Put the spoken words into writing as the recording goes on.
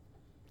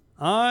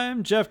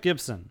I'm Jeff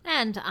Gibson.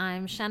 And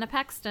I'm Shanna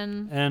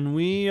Paxton. And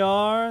we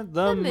are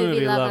the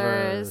Movie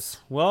Lovers.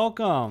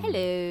 Welcome.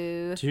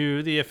 Hello.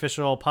 To the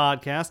official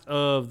podcast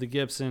of the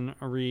Gibson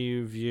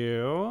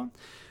Review.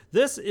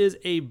 This is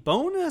a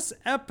bonus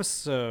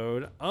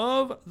episode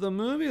of the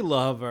Movie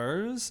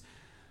Lovers.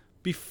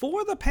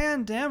 Before the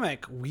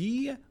pandemic,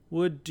 we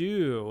would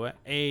do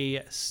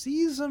a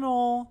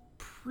seasonal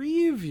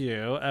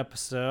preview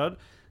episode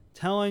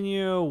telling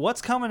you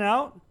what's coming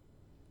out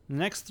the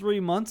next 3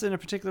 months in a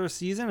particular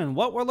season and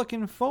what we're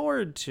looking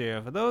forward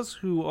to. For those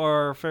who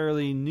are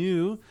fairly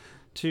new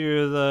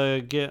to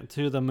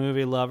the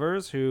Movie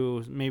Lovers,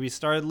 who maybe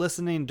started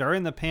listening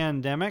during the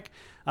pandemic,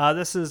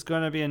 this is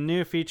going to be a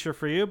new feature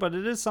for you, but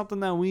it is something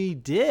that we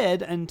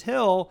did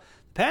until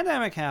the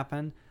pandemic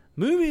happened.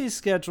 Movie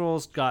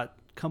schedules got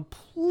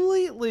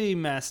completely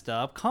messed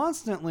up,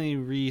 constantly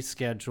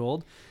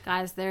rescheduled.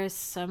 Guys, there is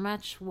so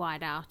much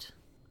whiteout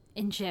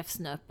in Jeff's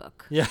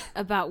notebook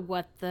about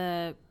what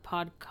the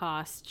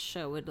podcast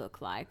show would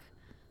look like.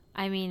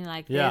 I mean,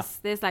 like,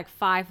 there's like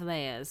 5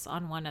 layers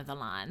on one of the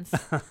lines.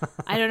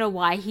 I don't know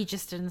why he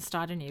just didn't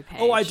start a new page.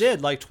 Oh, I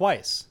did, like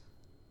twice.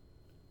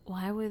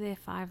 Why were there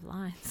 5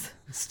 lines?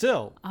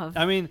 Still.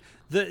 I mean,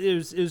 it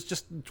was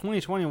just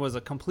 2020 was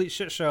a complete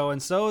shit show,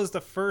 and so is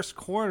the first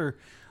quarter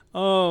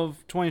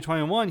of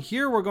 2021.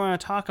 Here we're going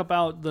to talk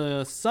about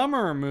the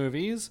summer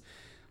movies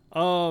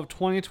of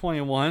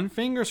 2021.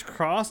 Fingers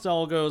crossed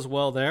all goes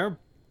well there.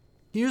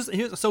 Here's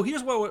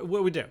what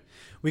we do.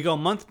 We go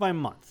month by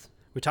month.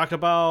 We talk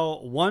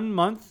about 1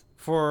 month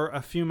for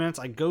a few minutes.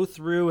 I go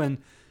through and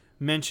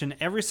mention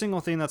every single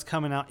thing that's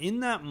coming out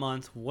in that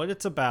month, what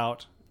it's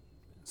about,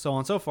 so on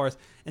and so forth.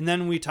 And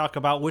then we talk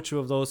about which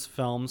of those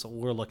films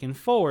we're looking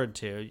forward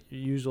to.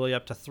 Usually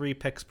up to 3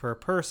 picks per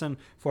person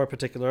for a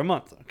particular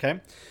month,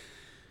 okay?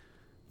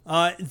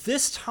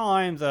 This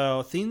time,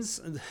 though,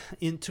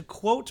 to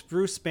quote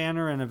Bruce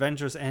Banner in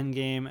Avengers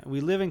Endgame, we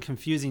live in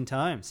confusing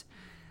times.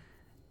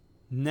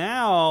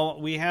 Now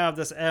we have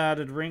this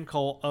added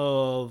wrinkle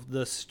of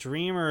the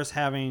streamers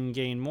having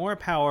gained more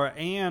power,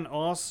 and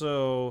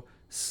also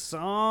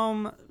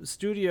some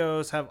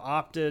studios have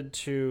opted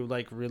to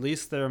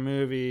release their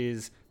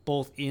movies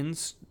both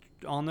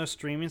on their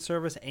streaming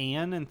service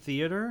and in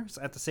theaters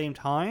at the same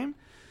time.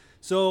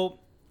 So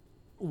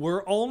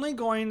we're only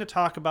going to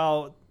talk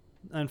about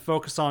and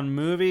focus on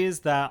movies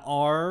that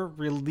are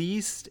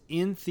released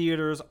in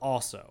theaters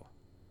also.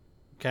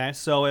 Okay,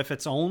 so if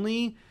it's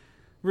only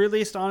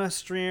released on a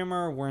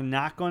streamer, we're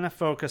not going to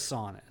focus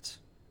on it.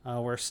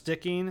 We're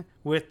sticking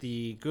with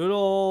the good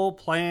old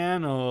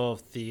plan of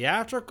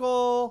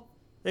theatrical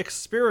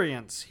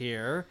experience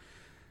here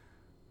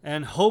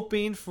and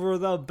hoping for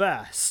the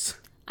best.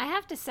 I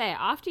have to say,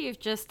 after you've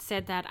just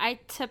said that, I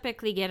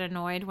typically get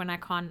annoyed when I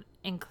can't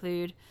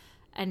include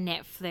a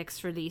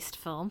Netflix released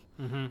film.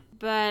 Mm-hmm.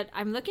 But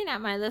I'm looking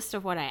at my list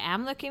of what I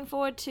am looking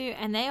forward to,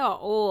 and they are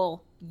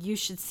all, you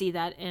should see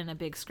that in a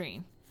big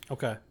screen.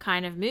 Okay.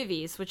 Kind of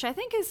movies, which I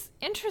think is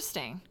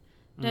interesting.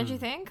 Don't you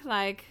think?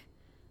 Like,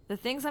 the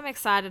things I'm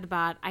excited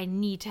about, I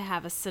need to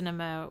have a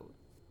cinema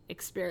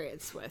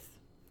experience with.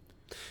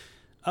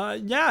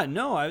 That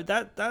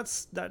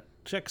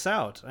checks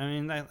out. I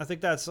mean, I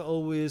think that's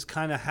always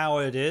kind of how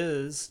it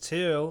is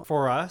too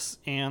for us,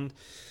 and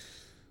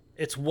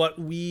it's what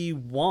we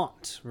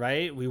want,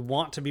 right? We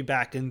want to be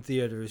back in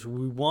theaters.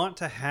 We want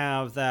to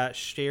have that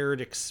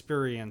shared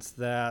experience,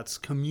 that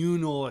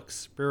communal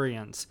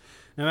experience,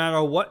 no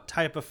matter what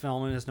type of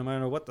film it is, no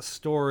matter what the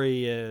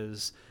story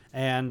is.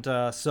 And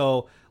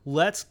so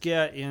let's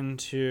get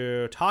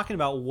into talking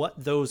about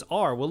what those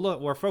are.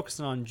 We're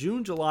focusing on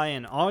June, July,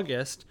 and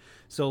August.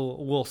 So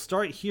we'll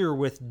start here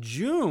with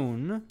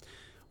June.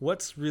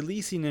 What's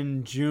releasing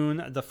in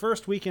June? The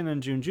first weekend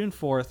in June, June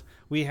 4th,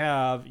 we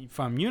have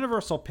from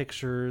Universal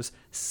Pictures,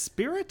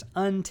 Spirit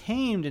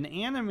Untamed, an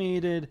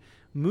animated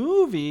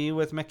movie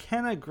with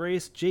McKenna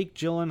Grace, Jake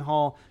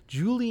Gyllenhaal,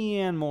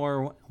 Julianne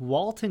Moore,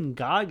 Walton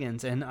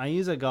Goggins, and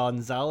Eiza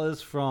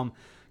Gonzalez from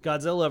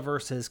Godzilla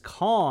vs.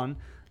 Kong.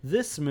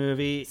 This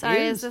movie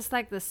is this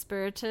like the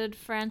Spirited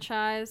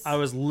franchise? I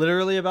was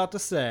literally about to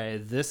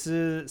say,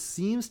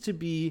 seems to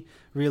be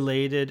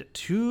related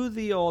to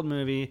the old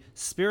movie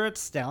Spirit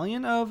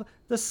Stallion of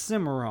the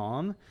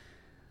Cimarron.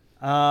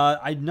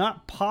 I'm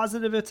not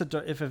positive if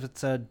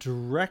it's a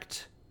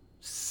direct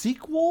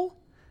sequel,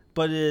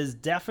 but it is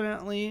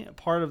definitely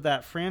part of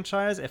that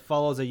franchise. It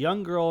follows a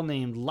young girl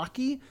named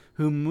Lucky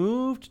who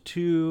moved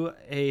to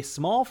a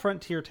small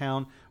frontier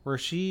town where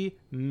she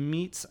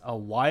meets a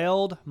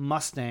wild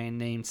Mustang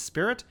named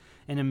Spirit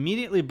and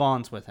immediately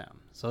bonds with him.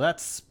 So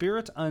that's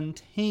Spirit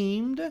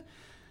Untamed.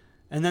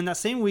 And then that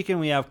same weekend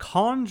we have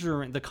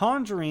The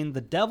Conjuring,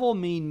 The Devil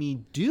Made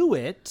Me Do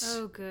It.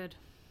 Oh, good.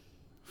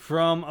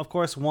 From, of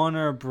course,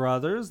 Warner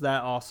Brothers.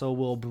 That also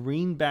will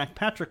bring back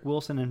Patrick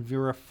Wilson and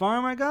Vera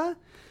Farmiga.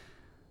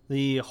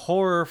 The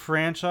horror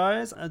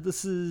franchise.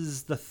 This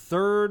is the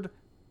third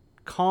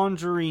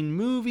Conjuring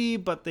movie,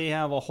 but they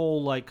have a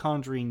whole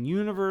Conjuring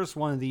universe.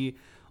 One of the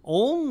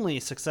only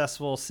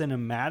successful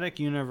cinematic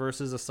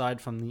universes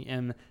aside from the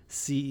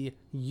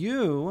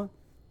MCU.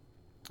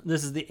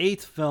 This is the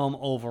 8th film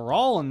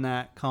overall in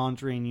that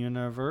Conjuring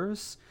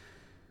universe.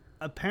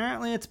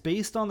 Apparently, it's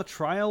based on the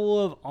trial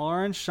of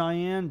Orange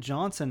Cheyenne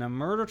Johnson, a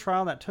murder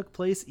trial that took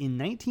place in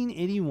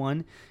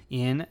 1981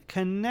 in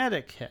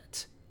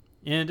Connecticut.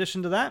 In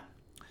addition to that,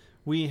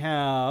 we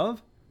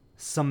have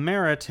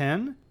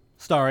Samaritan,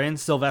 starring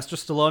Sylvester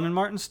Stallone and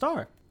Martin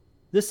Starr.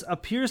 This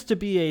appears to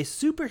be a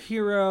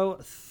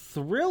superhero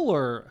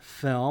thriller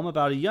film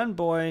about a young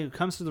boy who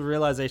comes to the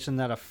realization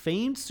that a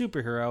famed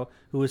superhero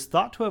who is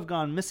thought to have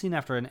gone missing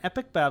after an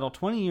epic battle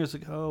 20 years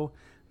ago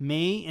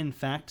may in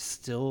fact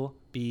still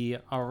be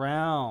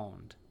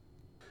around.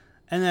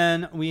 And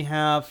then we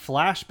have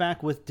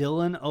Flashback with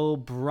Dylan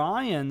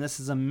O'Brien. This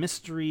is a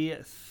mystery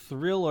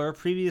thriller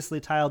previously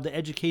titled The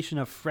Education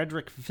of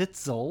Frederick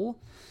Fitzel.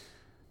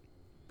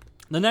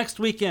 The next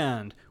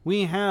weekend,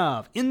 we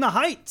have In the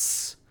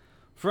Heights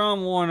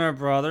from Warner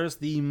Brothers,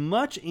 the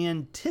much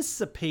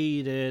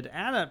anticipated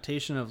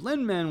adaptation of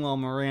Lin-Manuel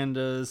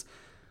Miranda's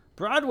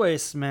Broadway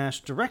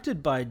smash,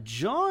 directed by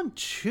John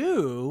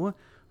Chu,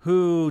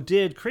 who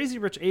did Crazy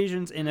Rich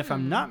Asians, and if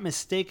I'm not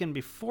mistaken,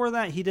 before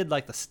that he did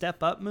like the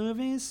Step Up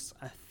movies,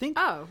 I think.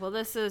 Oh, well,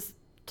 this is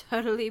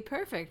totally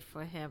perfect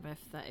for him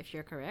if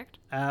you're correct.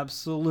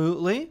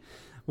 Absolutely.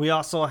 We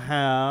also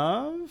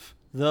have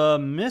The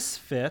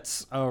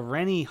Misfits, a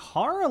Renny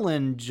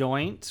Harlin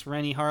joint.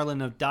 Renny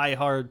Harlin of Die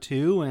Hard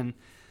 2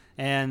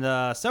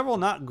 and several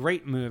not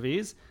great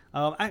movies.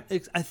 I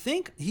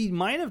think he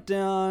might have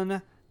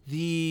done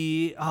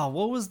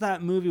what was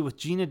that movie with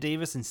Gina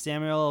Davis and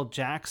Samuel L.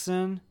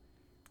 Jackson?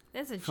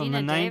 There's a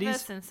Gina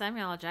Davis and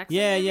Samuel L. Jackson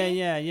Yeah, movie?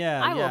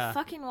 yeah. I will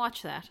fucking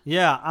watch that.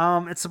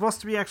 Yeah, it's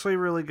supposed to be actually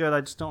really good.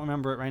 I just don't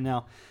remember it right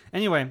now.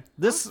 Anyway,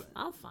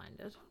 I'll find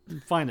it.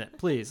 Find it,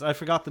 please. I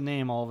forgot the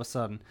name all of a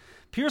sudden.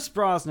 Pierce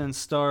Brosnan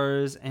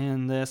stars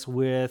in this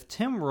with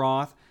Tim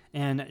Roth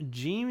and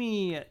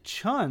Jamie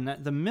Chun.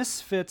 The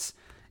Misfits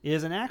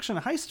is an action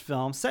heist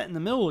film set in the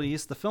Middle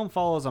East. The film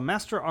follows a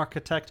master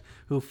architect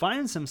who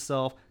finds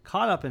himself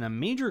caught up in a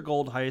major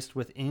gold heist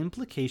with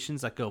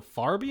implications that go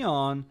far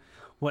beyond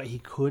what he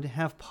could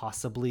have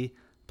possibly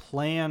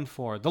planned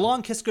for. The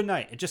Long Kiss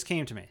Goodnight. It just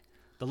came to me.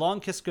 The Long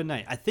Kiss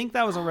Goodnight. I think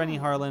that was a Renny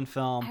Harlin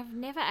film. I've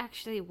never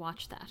actually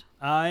watched that.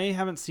 I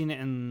haven't seen it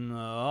in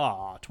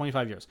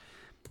 25 years.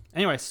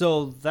 Anyway,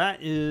 so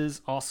that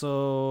is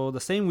also the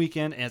same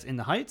weekend as In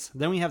the Heights.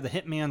 Then we have The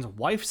Hitman's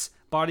Wife's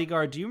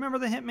Bodyguard. Do you remember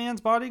The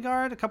Hitman's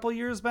Bodyguard a couple of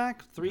years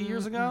back? 3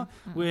 years ago?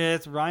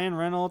 With Ryan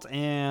Reynolds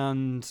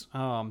and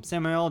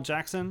Samuel L.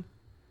 Jackson?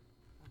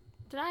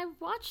 Did I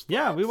watch that?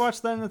 Yeah, we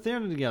watched that in the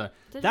theater together.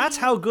 That's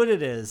how good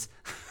it is.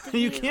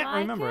 You can't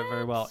remember it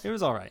very well. It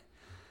was all right.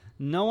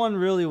 No one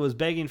really was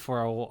begging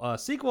for a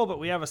sequel, but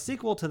we have a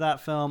sequel to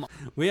that film.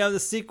 We have the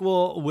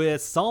sequel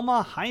with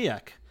Salma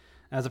Hayek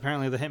as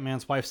apparently The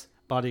Hitman's Wife's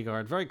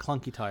Bodyguard. Very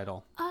clunky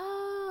title.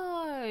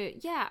 Oh,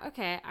 yeah,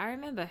 okay. I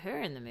remember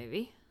her in the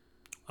movie.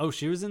 Oh,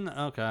 she was in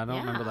okay, I don't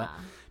remember that.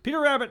 Peter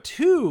Rabbit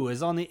 2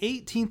 is on the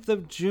 18th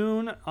of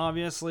June.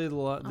 Obviously,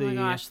 oh my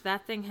gosh,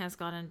 that thing has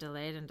gotten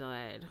delayed and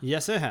delayed.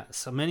 Yes, it has.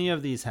 So many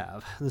of these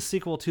have. The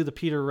sequel to the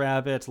Peter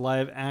Rabbit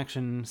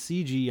live-action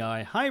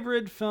CGI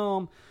hybrid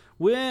film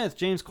with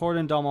James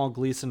Corden, Domhnall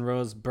Gleeson,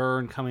 Rose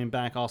Byrne coming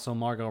back, also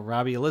Margot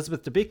Robbie,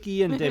 Elizabeth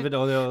Debicki, and David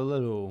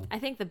Oyelowo. I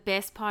think the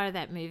best part of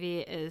that movie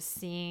is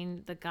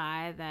seeing the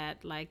guy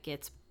that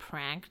gets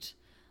pranked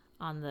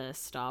on the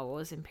Star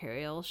Wars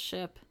Imperial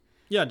ship.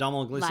 Yeah,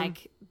 Domhnall Gleeson.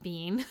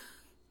 Being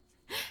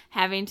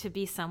having to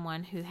be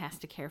someone who has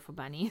to care for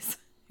bunnies.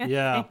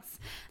 Yeah.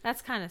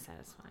 That's kind of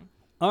satisfying.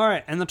 All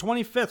right, and the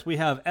 25th, we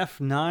have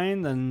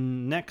F9, the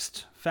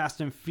next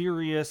Fast and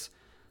Furious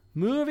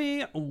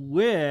movie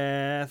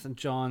with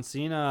John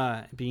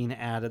Cena being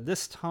added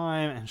this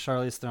time and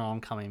Charlize Theron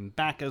coming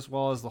back, as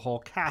well as the whole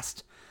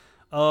cast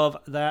of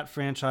that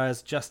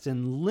franchise.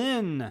 Justin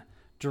Lin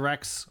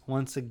directs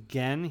once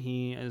again.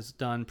 He has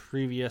done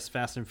previous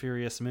Fast and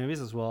Furious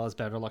movies as well as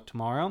Better Luck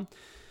Tomorrow.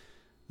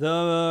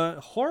 The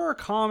horror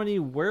comedy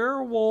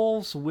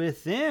Werewolves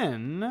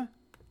Within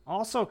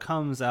also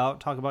comes out.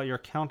 Talk about your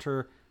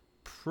counter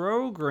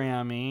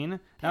programming.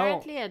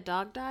 Apparently a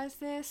dog dies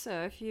there,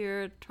 so if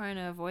you're trying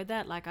to avoid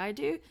that like I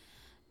do,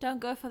 don't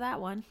go for that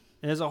one.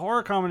 It's a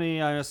horror comedy.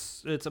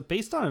 It's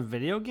based on a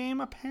video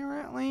game,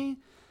 apparently,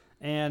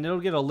 and it'll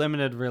get a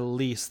limited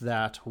release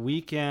that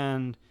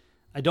weekend.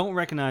 I don't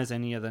recognize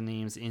any of the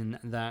names in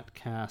that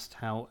cast,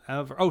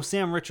 however. Oh,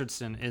 Sam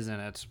Richardson is in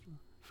it.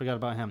 Forgot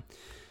about him.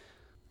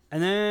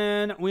 And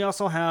then we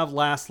also have,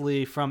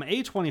 lastly, from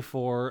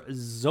A24,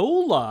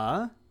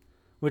 Zola,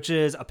 which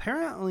is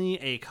apparently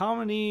a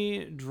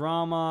comedy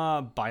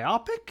drama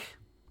biopic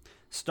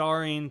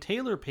starring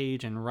Taylor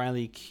Page and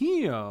Riley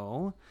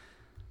Keough.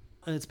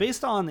 It's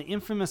based on the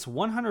infamous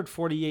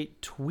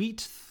 148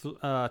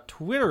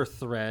 Twitter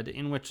thread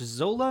in which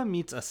Zola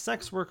meets a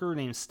sex worker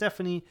named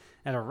Stephanie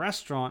at a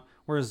restaurant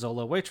where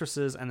Zola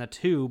waitresses, and the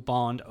two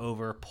bond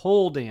over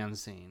pole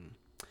dancing.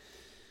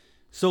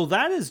 So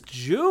that is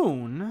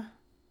June.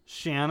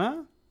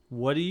 Shanna,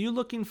 what are you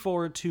looking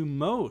forward to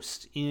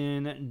most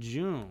in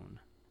June?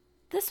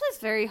 This was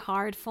very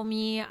hard for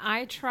me.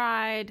 I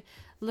tried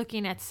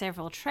looking at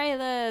several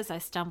trailers. I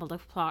stumbled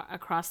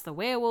across the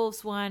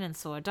werewolves one and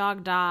saw a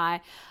dog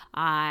die.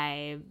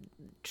 I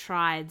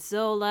tried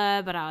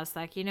Zola, but I was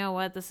like, you know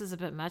what? This is a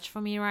bit much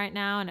for me right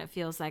now, and it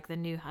feels like the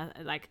new,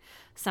 like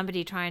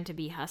somebody trying to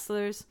be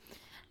Hustlers.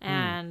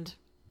 And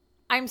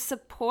I'm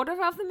supportive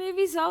of the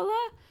movie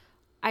Zola.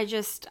 I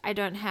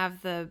don't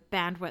have the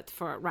bandwidth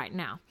for it right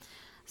now.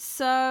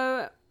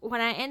 So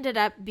what I ended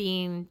up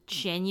being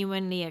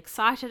genuinely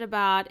excited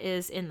about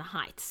is In the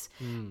Heights,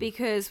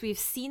 because we've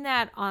seen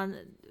that on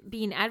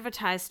being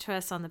advertised to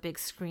us on the big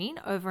screen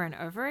over and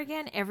over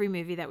again, every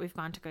movie that we've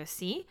gone to go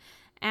see.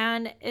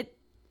 And it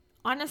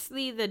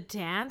honestly, the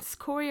dance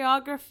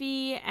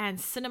choreography and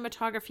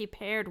cinematography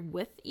paired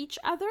with each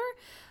other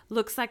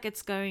looks like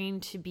it's going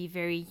to be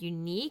very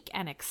unique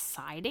and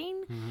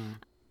exciting.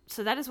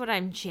 So that is what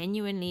I'm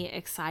genuinely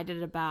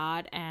excited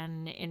about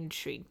and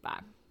intrigued by.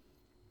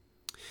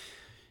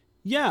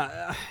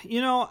 Yeah,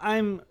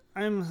 I'm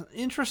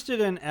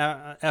interested in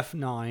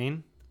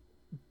F9,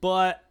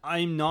 but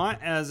I'm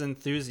not as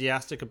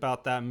enthusiastic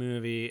about that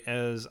movie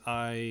as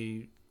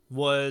I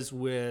was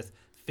with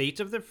Fate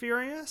of the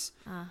Furious,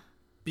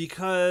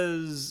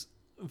 because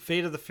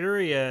Fate of the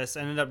Furious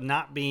ended up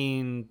not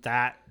being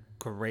that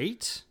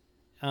great.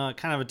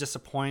 Kind of a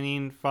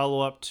disappointing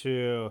follow-up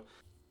to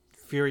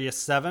Furious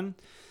 7.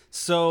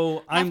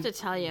 So I have to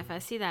tell you, if I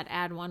see that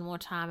ad one more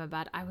time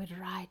about I would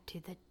ride to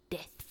the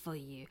death for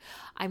you,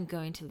 I'm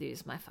going to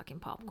lose my fucking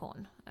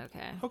popcorn.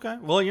 Okay.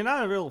 Well, you're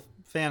not a real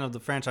fan of the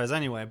franchise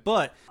anyway,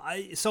 but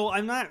I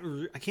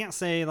can't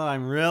say that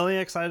I'm really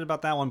excited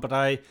about that one, but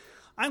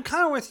I'm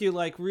kind of with you,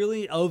 like,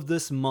 really, of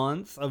this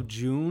month of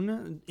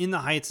June, In the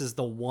Heights is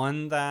the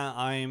one that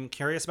I'm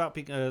curious about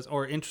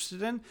or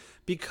interested in,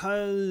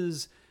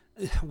 because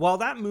while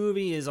that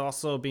movie is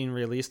also being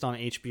released on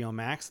HBO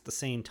Max at the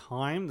same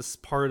time, this is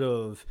part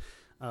of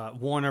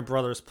Warner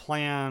Brothers'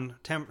 plan,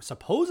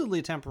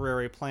 supposedly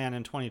temporary plan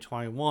in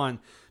 2021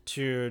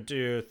 to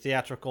do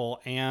theatrical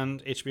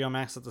and HBO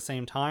Max at the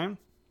same time.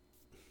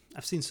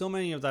 I've seen so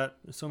many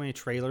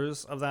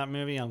trailers of that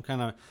movie. I'm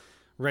kind of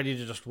ready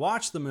to just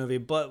watch the movie,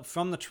 but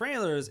from the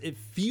trailers, it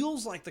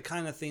feels like the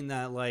kind of thing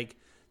that, like,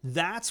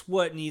 that's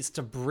what needs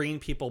to bring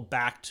people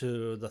back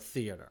to the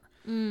theater.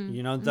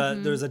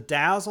 There's a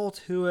dazzle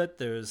to it.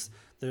 There's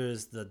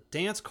the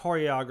dance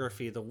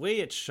choreography, the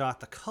way it's shot,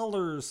 the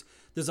colors.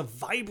 There's a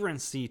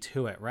vibrancy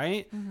to it,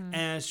 right?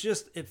 And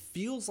it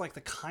feels like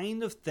the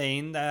kind of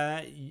thing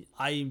that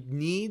I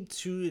need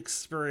to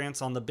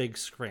experience on the big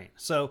screen.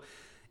 So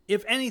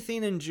if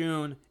anything in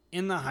June,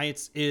 In the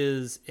Heights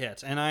is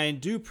it. And I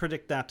do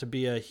predict that to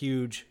be a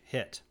huge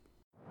hit.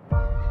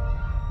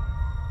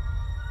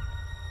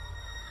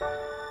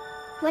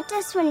 What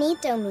does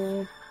sueñito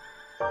mean?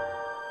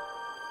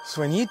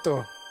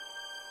 Sueñito?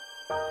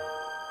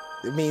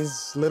 It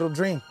means little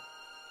dream.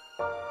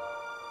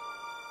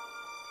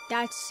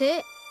 That's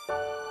it?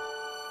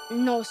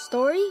 No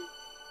story?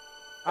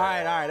 All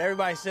right,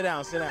 everybody sit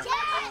down. It's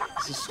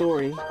a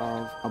story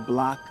of a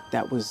block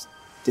that was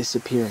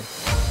disappearing.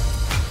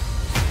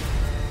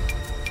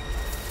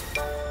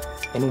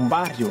 In un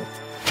barrio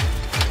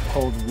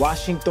called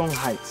Washington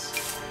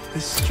Heights.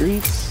 The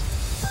streets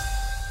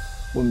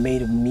were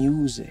made of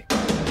music.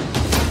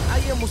 I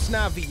am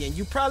Usnavi, and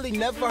you probably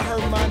never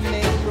heard my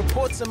name.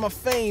 Reports of my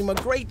fame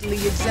are greatly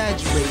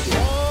exaggerated.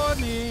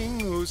 Morning,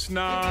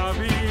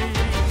 Usnavi.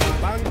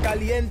 Pan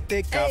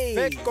caliente,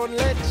 café con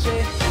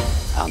leche.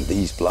 On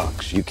these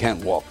blocks, you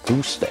can't walk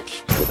 2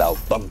 steps without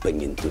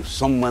bumping into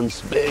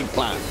someone's big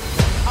plan.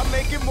 I'm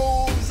making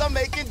moves, I'm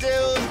making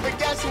deals, but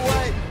guess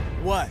what?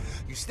 What?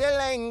 You still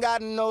ain't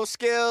got no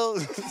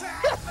skills.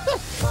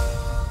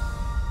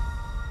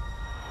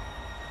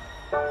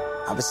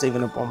 I've been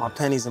saving up all my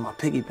pennies in my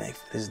piggy bank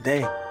for this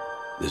day.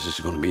 This is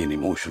going to be an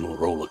emotional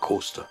roller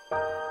coaster.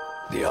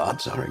 The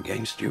odds are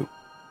against you.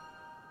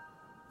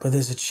 But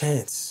there's a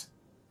chance,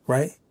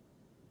 right?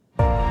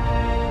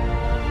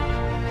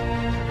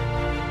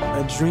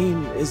 A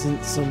dream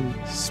isn't some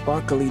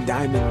sparkly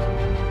diamond.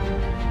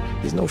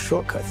 There's no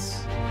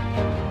shortcuts.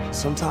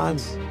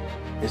 Sometimes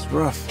it's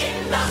rough.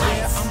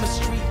 Yeah, I'm a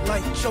street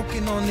light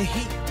choking on the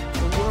heat.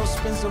 The world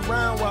spins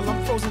around while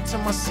I'm frozen to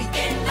my seat.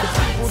 The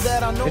people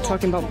that I know. They're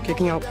talking about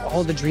kicking out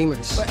all the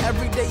dreamers. But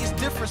every day is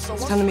different, so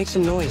it's time to make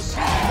some noise.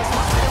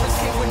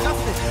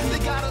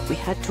 We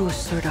had to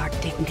assert our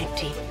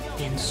dignity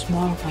in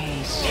small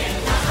ways.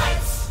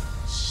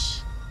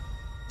 Shh.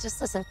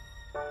 Just listen.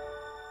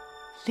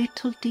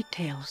 Little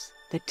details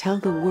that tell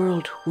the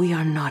world we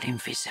are not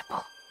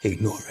invisible.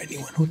 Ignore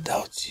anyone who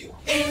doubts you.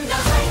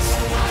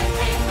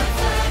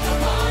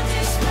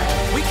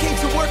 We came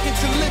to work and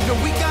to live,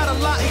 and we got a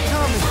lot in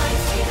common.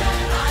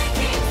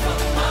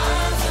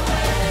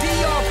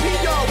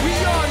 DRPR, we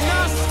are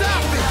not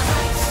stopping.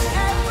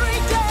 Every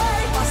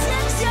day,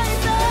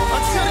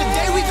 until the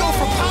day we go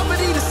from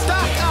poverty to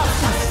stock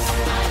options.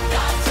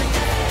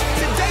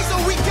 Today's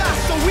all we got,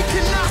 so we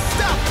cannot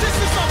stop. This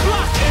is our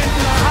block. In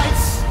the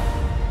Heights.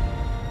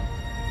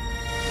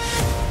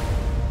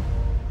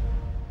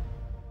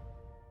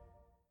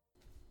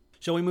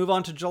 Shall we move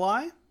on to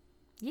July?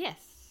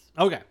 Yes.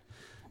 Okay.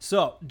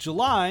 So,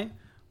 July,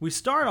 we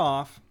start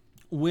off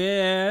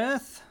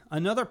with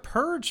another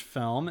Purge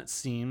film, it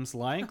seems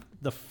like.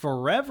 The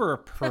Forever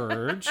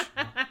Purge.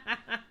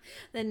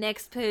 The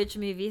next Purge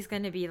movie is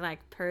going to be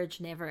like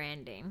Purge Never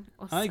Ending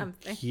or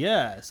something.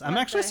 Yes. I'm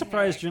actually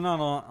surprised you're not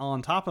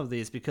on top of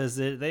these because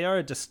they are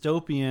a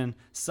dystopian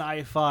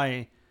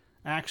sci-fi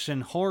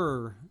action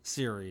horror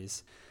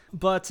series.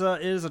 But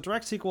it is a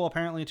direct sequel,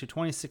 apparently, to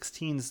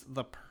 2016's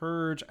The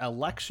Purge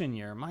election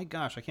year. My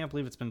gosh, I can't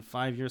believe it's been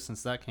 5 years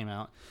since that came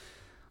out.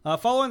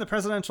 Following the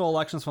presidential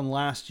elections from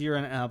last year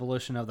and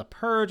abolition of the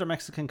Purge, a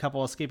Mexican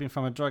couple escaping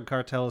from a drug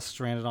cartel is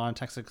stranded on a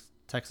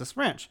Texas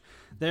ranch.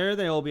 There,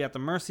 they will be at the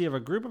mercy of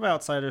a group of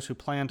outsiders who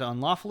plan to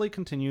unlawfully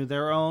continue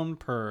their own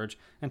purge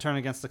and turn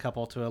against the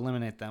couple to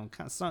eliminate them.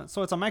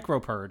 So it's a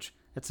micro-purge,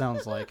 it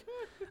sounds like.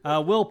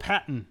 Will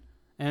Patton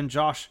and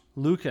Josh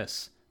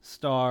Lucas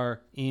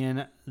star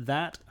in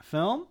that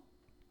film.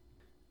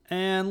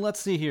 And let's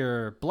see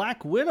here.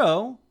 Black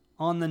Widow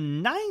on the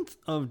 9th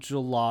of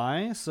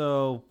July,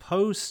 so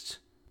post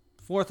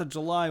 4th of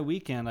July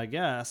weekend, I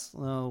guess.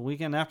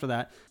 Weekend after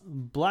that.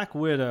 Black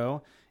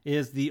Widow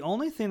is the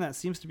only thing that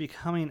seems to be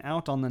coming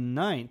out on the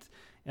 9th.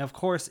 Of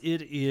course,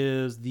 it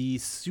is the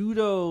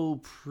pseudo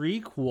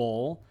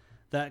prequel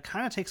that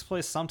kind of takes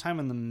place sometime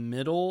in the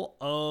middle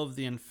of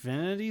the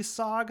Infinity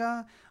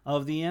Saga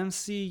of the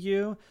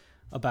MCU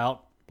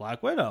about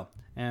Black Widow.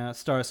 And it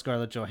stars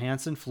Scarlett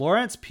Johansson.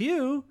 Florence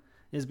Pugh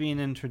is being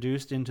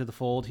introduced into the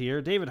fold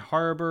here. David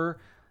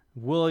Harbour,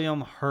 William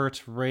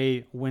Hurt,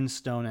 Ray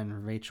Winstone,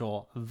 and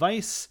Rachel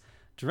Weisz.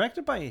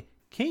 Directed by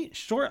Kate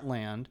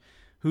Shortland,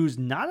 who's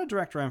not a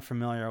director I'm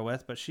familiar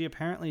with, but she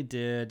apparently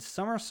did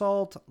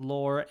Somersault,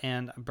 Lore,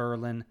 and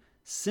Berlin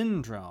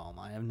Syndrome.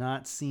 I have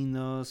not seen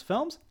those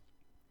films.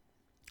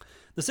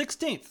 The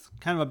 16th,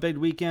 kind of a big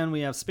weekend.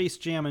 We have Space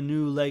Jam: A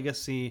New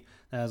Legacy.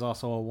 That is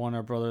also a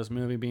Warner Brothers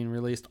movie being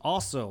released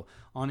also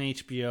on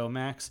HBO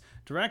Max.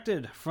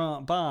 Directed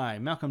by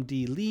Malcolm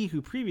D. Lee,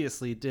 who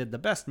previously did The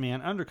Best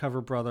Man, Undercover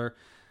Brother,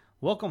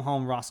 Welcome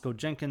Home, Roscoe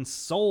Jenkins,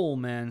 Soul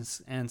Men,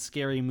 and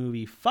Scary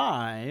Movie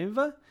 5.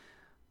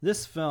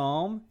 This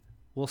film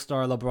will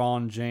star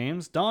LeBron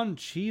James, Don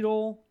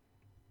Cheadle,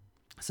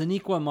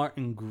 Sonequa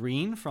Martin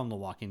Green from The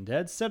Walking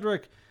Dead,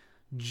 Cedric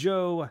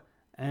Joe,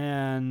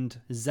 and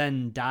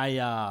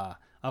Zendaya.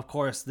 Of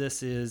course,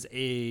 this is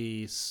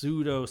a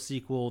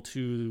pseudo-sequel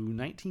to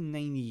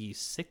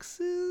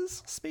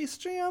 1996's Space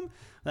Jam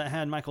that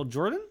had Michael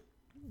Jordan.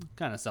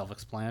 Kind of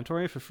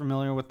self-explanatory if you're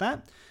familiar with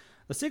that.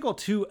 The sequel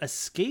to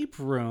Escape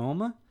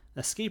Room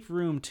 2.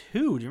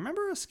 Do you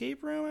remember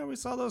Escape Room? We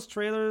saw those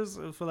trailers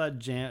for that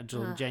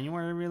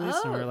January release,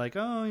 and we were like,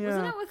 oh, yeah.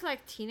 Wasn't it with,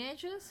 like,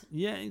 teenagers?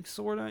 Yeah,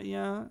 sort of,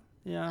 yeah.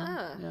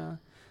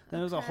 That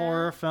was a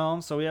horror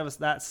film, so we have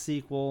that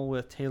sequel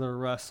with Taylor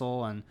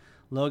Russell and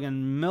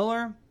Logan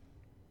Miller.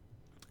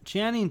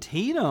 Channing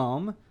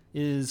Tatum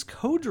is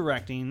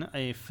co-directing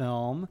a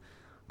film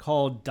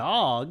called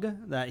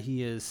Dog that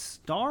he is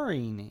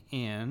starring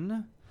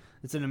in.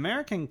 It's an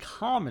American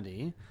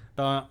comedy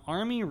about an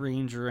army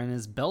ranger and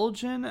his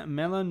Belgian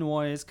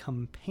Malinois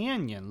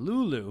companion,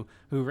 Lulu,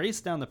 who race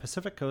down the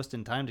Pacific coast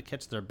in time to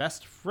catch their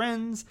best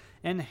friend's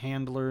and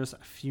handler's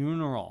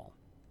funeral.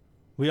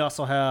 We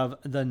also have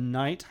The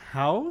Night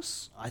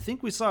House. I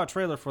think we saw a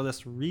trailer for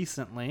this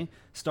recently,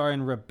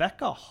 starring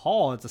Rebecca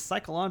Hall. It's a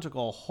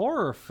psychological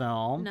horror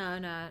film. No,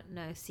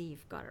 see,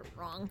 you've got it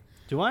wrong.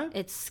 Do I?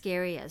 It's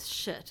scary as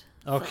shit.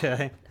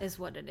 Okay. Is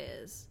what it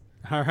is.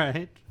 All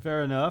right,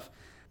 fair enough.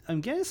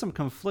 I'm getting some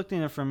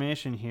conflicting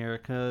information here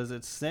because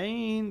it's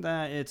saying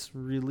that it's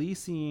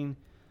releasing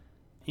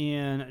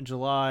in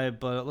July,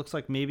 but it looks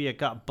like maybe it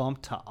got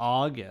bumped to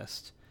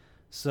August.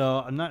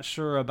 So I'm not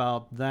sure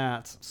about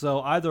that.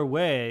 So either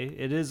way,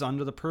 it is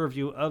under the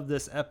purview of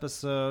this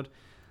episode.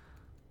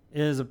 It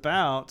is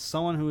about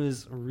someone who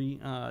is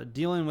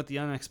dealing with the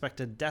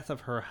unexpected death of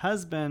her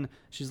husband.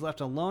 She's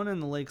left alone in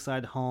the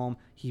lakeside home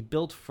he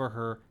built for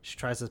her. She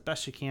tries as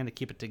best she can to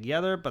keep it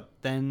together, but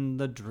then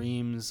the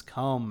dreams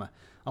come,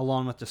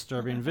 along with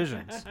disturbing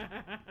visions.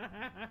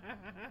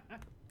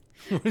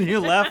 What are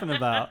you laughing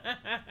about?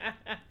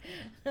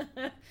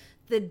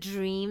 The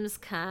dreams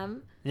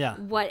come. Yeah.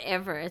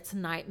 Whatever. It's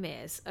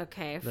nightmares,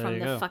 okay? From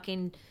the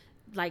fucking,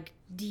 like,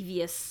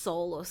 devious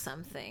soul or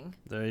something.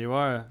 There you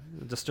are.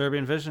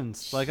 Disturbing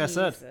visions. Like Jesus.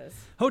 I said.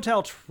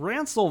 Hotel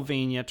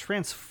Transylvania,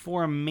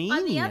 Transformania.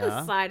 On the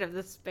other side of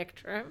the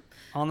spectrum.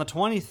 On the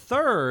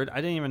 23rd, I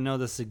didn't even know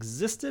this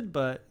existed,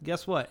 but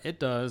guess what? It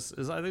does.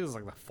 I think it's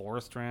like the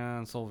fourth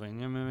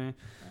Transylvania movie.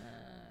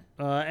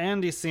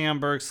 Andy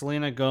Samberg,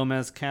 Selena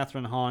Gomez,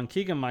 Catherine Hahn,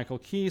 Keegan-Michael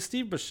Key,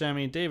 Steve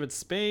Buscemi, David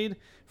Spade,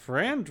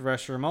 Fran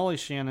Drescher, Molly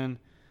Shannon,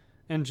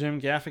 and Jim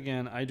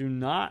Gaffigan. I do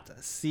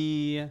not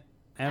see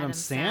Adam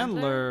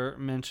Sandler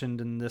mentioned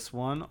in this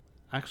one.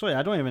 Actually,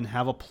 I don't even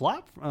have a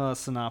plot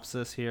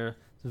synopsis here.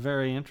 It's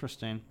very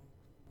interesting.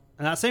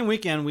 And that same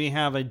weekend, we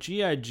have a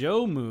G.I.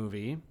 Joe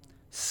movie,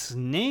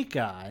 Snake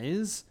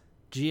Eyes,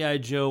 G.I.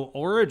 Joe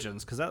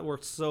Origins, because that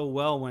worked so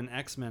well when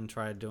X-Men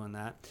tried doing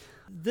that.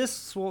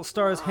 This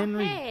stars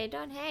Henry... Hey,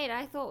 don't hate.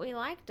 I thought we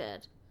liked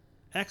it.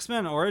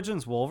 X-Men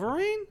Origins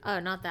Wolverine?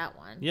 Oh, not that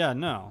one. Yeah,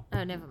 no.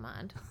 Oh, never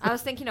mind. I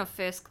was thinking of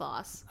First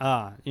Class.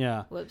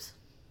 Yeah. Whoops.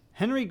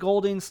 Henry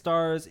Golding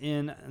stars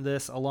in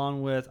this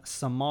along with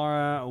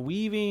Samara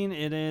Weaving.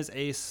 It is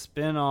a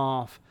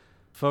spin-off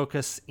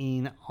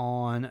focusing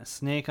on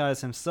Snake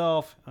Eyes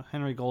himself.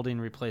 Henry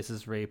Golding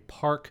replaces Ray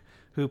Park,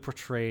 who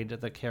portrayed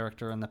the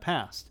character in the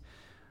past.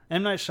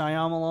 M. Night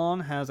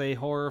Shyamalan has a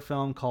horror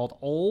film called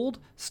Old,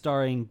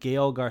 starring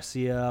Gael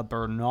Garcia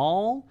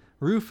Bernal,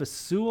 Rufus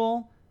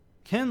Sewell,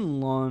 Ken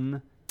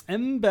Lund,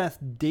 Embeth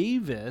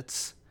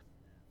Davidtz.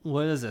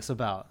 What is this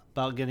about?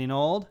 About getting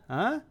old?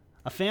 Huh?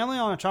 A family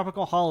on a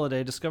tropical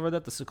holiday discover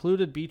that the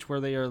secluded beach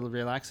where they are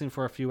relaxing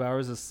for a few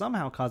hours is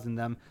somehow causing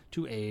them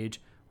to age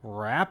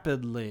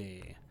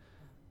rapidly.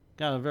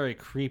 Got a very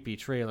creepy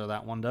trailer,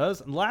 that one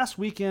does. Last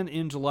weekend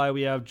in July,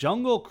 we have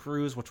Jungle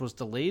Cruise, which was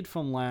delayed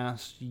from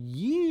last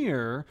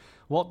year.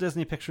 Walt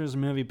Disney Pictures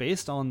movie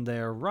based on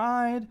their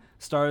ride.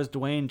 Stars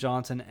Dwayne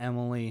Johnson,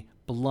 Emily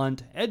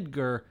Blunt,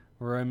 Edgar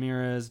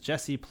Ramirez,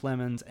 Jesse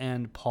Plemons,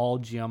 and Paul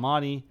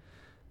Giamatti.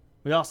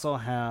 We also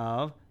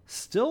have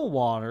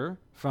Stillwater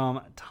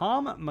from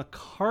Tom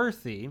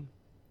McCarthy,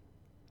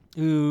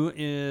 who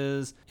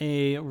is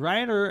a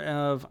writer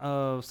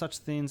of such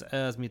things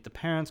as Meet the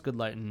Parents, Good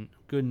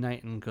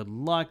Night and Good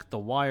Luck, The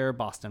Wire,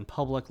 Boston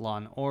Public, Law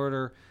and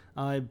Order.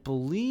 I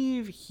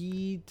believe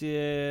he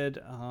did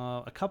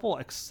a couple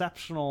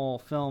exceptional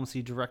films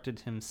he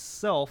directed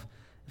himself.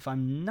 If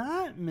I'm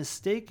not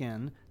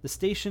mistaken, The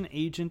Station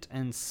Agent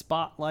and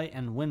Spotlight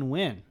and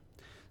Win-Win.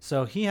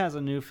 So he has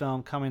a new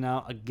film coming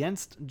out,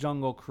 Against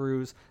Jungle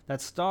Cruise,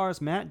 that stars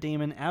Matt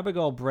Damon,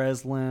 Abigail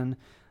Breslin.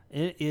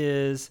 It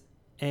is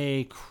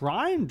a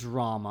crime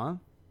drama.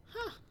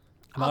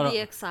 I'll be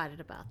excited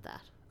about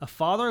that. A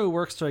father who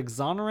works to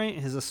exonerate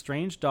his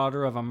estranged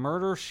daughter of a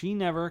murder she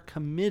never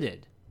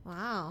committed.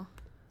 Wow.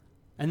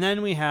 And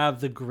then we have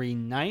The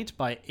Green Knight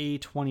by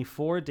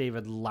A24,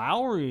 David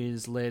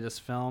Lowery's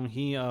latest film.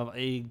 He of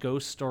A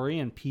Ghost Story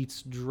and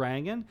Pete's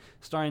Dragon,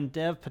 starring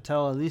Dev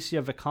Patel,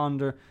 Alicia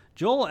Vikander,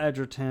 Joel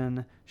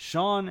Edgerton,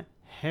 Sean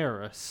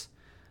Harris.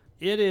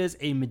 It is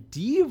a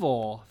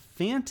medieval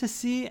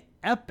fantasy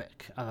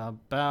epic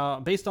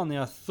based on the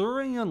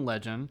Arthurian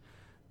legend.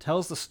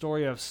 Tells the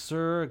story of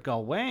Sir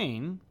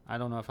Gawain, I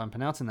don't know if I'm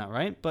pronouncing that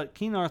right, but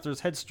King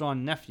Arthur's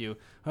headstrong nephew,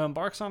 who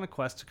embarks on a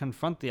quest to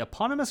confront the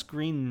eponymous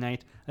Green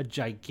Knight, a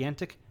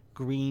gigantic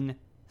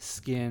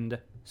green-skinned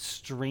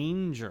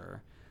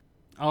stranger.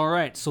 All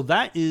right, so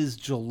that is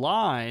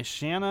July.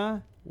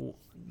 Shanna,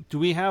 do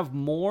we have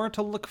more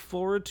to look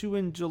forward to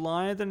in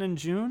July than in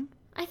June?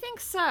 I think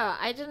so.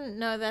 I didn't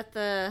know that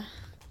the...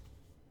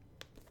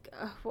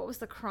 what was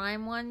the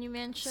crime one you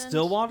mentioned?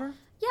 Stillwater?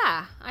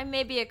 Yeah, I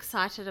may be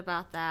excited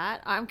about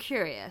that. I'm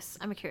curious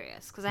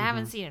because I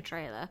haven't seen a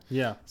trailer.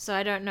 Yeah. So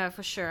I don't know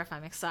for sure if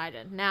I'm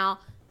excited.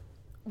 Now,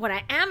 what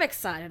I am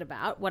excited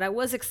about, what I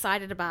was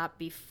excited about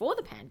before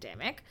the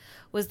pandemic,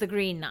 was The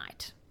Green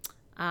Knight.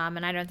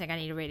 And I don't think I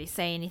need to really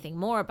say anything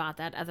more about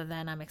that other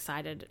than I'm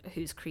excited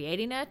who's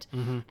creating it.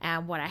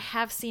 And what I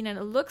have seen, and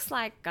it looks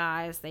like,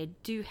 guys, they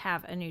do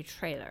have a new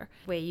trailer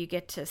where you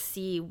get to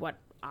see what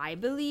I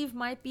believe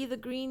might be the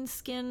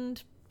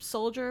green-skinned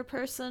soldier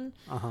person.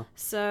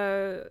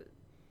 So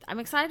I'm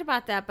excited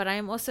about that, but I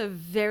am also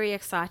very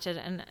excited,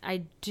 and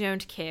I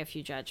don't care if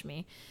you judge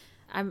me.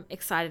 I'm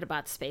excited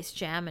about Space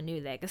Jam: A New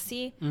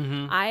Legacy.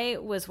 I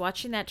was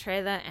watching that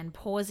trailer and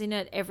pausing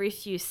it every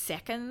few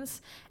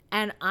seconds,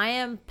 and I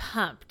am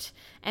pumped.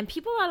 And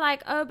people are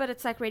like, oh, but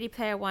it's like Ready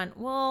Player One.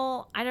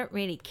 Well, I don't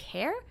really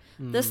care.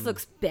 This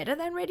looks better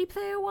than Ready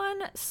Player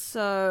One,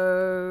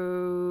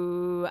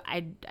 so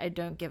I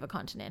don't give a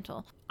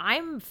continental.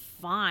 I'm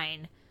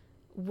fine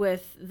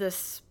with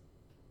this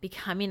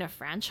becoming a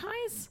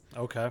franchise.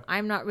 Okay.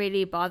 I'm not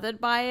really bothered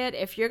by it.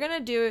 If you're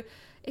gonna do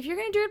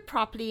it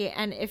properly,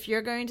 and if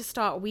you're going to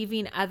start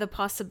weaving other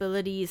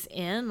possibilities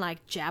in,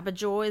 like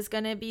Jabberjaw is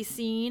gonna be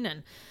seen,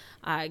 and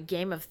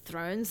Game of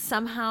Thrones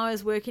somehow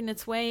is working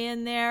its way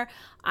in there,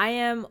 I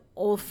am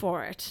all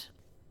for it.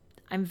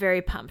 I'm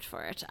very pumped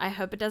for it. I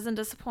hope it doesn't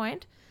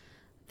disappoint.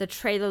 The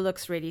trailer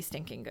looks really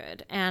stinking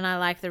good, and I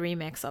like the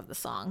remix of the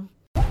song.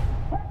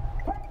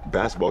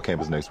 Basketball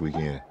camp is next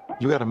weekend.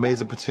 You got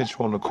amazing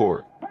potential on the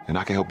court, and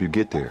I can help you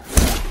get there.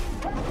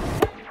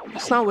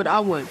 That's not what I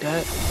want,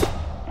 Dad.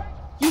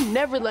 You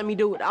never let me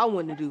do what I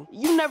want to do.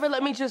 You never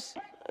let me just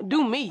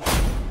do me.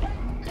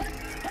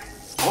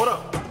 Hold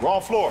up,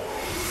 wrong floor.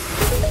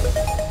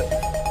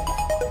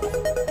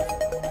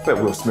 Bet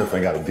Will Smith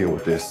ain't got to deal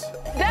with this.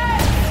 Dad!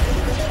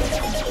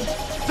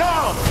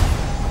 Down!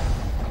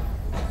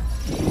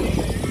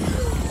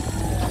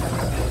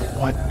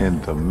 What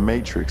in the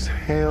Matrix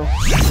hell?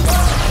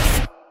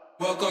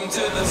 Welcome to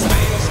the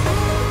space.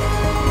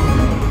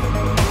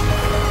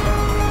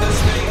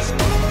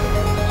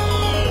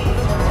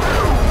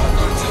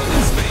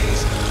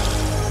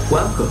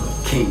 Welcome,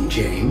 King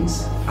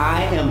James.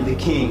 I am the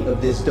king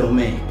of this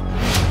domain.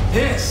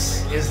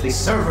 This is the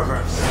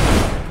Serververse.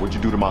 What'd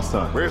you do to my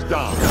son? Where's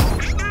Dom?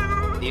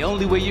 The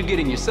only way you're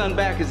getting your son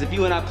back is if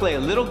you and I play a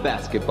little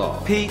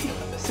basketball. Pete,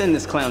 send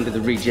this clown to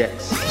the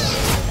rejects.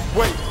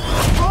 Wait.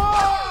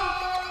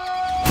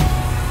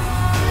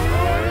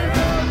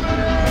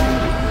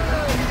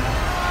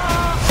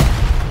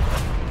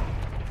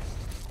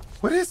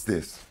 What is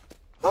this?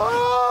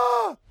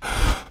 Ah!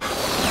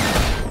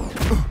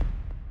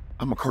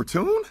 I'm a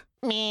cartoon?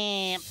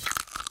 Meh.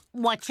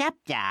 What's up,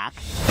 Doc?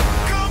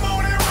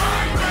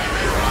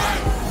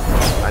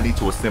 I need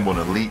to assemble an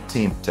elite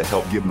team to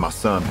help give my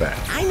son back.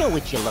 I know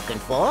what you're looking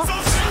for.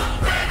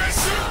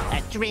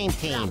 A dream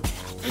team.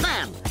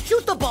 Ma'am,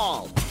 shoot the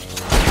ball.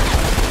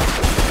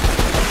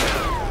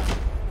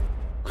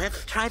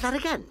 Let's try that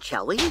again,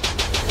 shall we?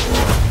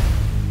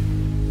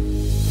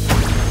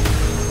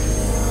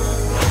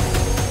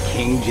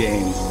 King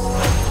James.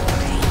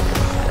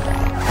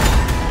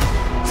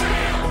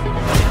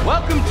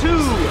 Welcome to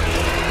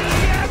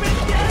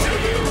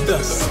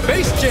the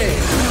Space Jam.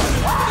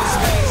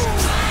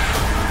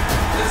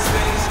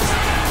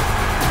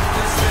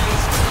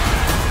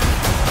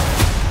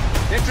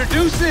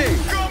 Introducing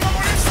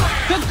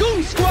the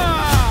Goon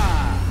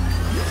Squad.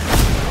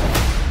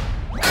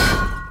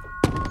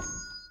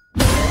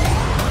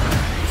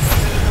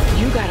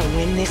 You gotta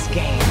win this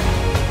game.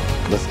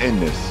 Let's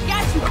end this.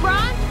 Yes,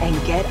 LeBron!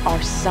 And get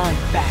our son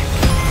back.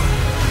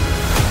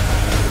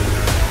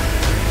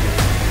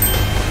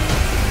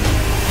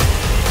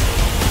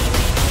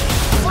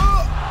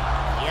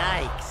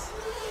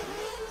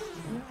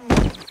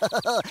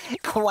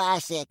 Yikes.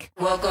 Classic.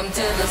 Welcome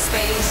to the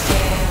Space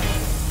Jam.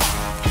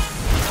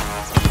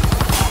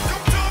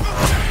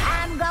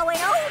 I'm going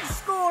old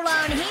school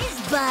on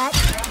his butt.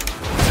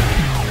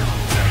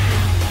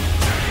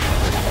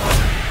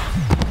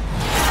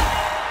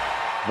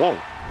 Whoa.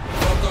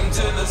 Welcome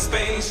to the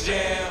Space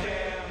Jam.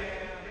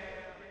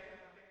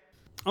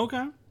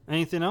 Okay.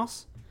 Anything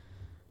else?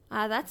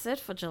 That's it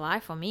for July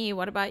for me.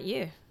 What about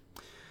you?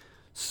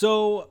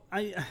 So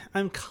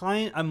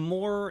I'm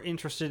more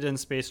interested in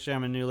Space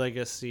Jam: A New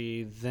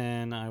Legacy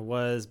than I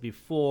was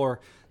before.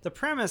 The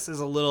premise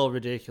is a little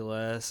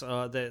ridiculous.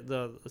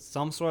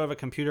 Some sort of a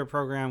computer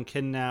program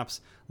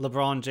kidnaps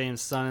LeBron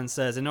James' son and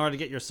says, in order to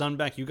get your son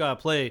back, you gotta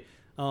play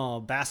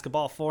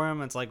basketball for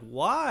him. It's like,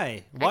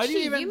 why? Why Actually, do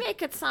you even? You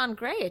make it sound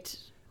great.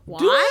 Why?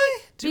 Do I?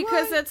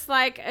 Because it's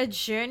like a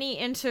journey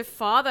into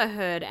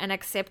fatherhood and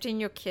accepting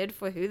your kid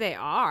for who they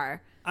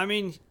are. I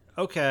mean,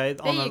 okay.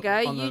 There you go.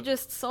 You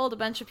just sold a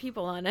bunch of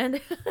people on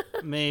it.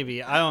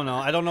 Maybe. I don't know.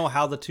 I don't know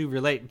how the two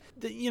relate.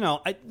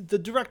 The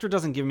director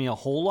doesn't give me a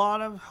whole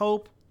lot of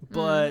hope,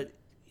 but,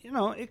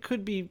 it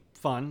could be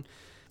fun.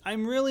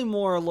 I'm really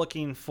more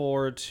looking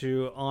forward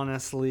to,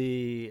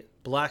 honestly,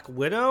 Black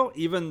Widow,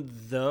 even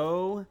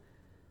though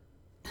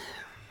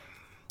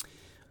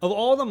of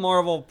all the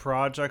Marvel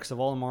projects, of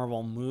all the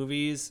Marvel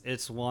movies,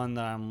 it's one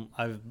that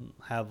I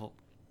have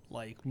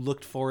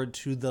looked forward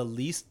to the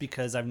least,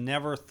 because I've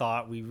never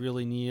thought we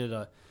really needed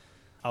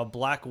a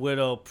Black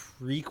Widow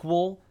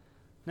prequel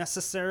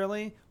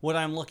necessarily. What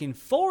I'm looking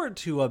forward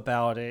to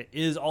about it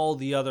is all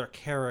the other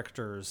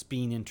characters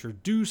being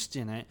introduced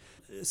in it,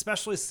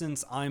 especially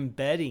since I'm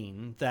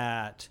betting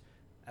that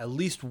at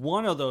least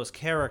one of those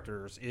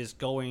characters is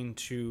going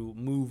to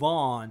move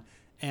on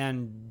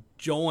and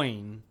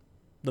join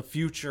the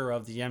future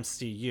of the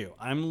MCU.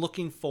 I'm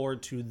looking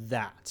forward to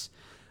that.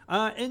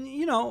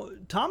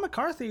 And Tom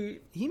McCarthy,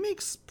 he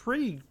makes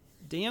pretty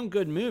damn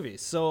good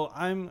movies. So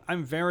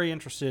I'm very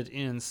interested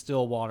in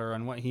Stillwater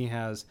and what he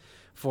has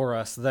for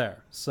us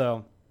there.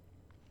 So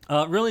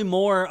really,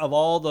 more of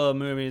all the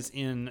movies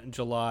in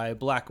July,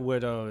 Black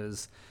Widow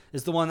is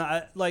the one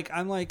that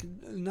I'm like,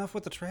 enough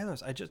with the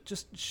trailers. I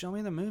just show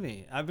me the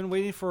movie. I've been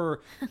waiting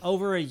for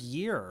over a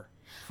year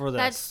for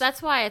this.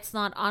 That's why it's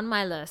not on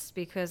my list,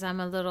 because I'm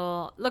a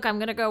little... Look, I'm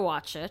going to go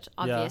watch it,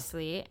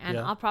 obviously, and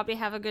I'll probably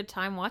have a good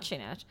time watching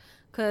it,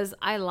 because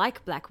I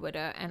like Black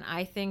Widow, and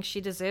I think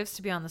she deserves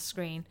to be on the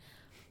screen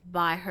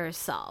by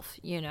herself,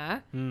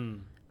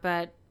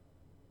 But,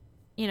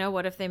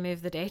 what if they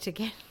move the date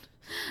again?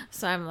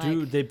 So I'm like...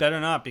 Dude, they better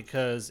not,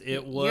 because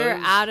You're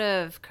out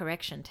of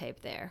correction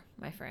tape there,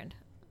 my friend.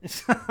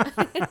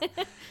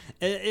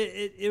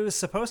 It was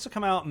supposed to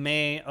come out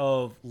May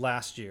of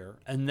last year,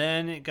 and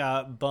then it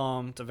got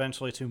bumped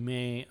eventually to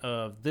May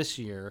of this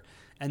year,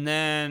 and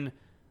then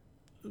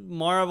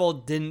Marvel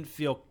didn't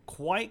feel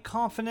quite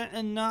confident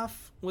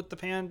enough with the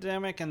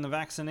pandemic and the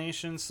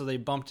vaccinations, so they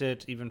bumped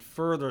it even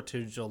further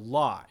to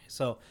July.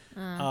 So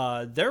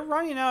they're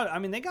running out. I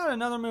mean, they got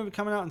another movie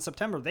coming out in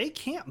September. They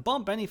can't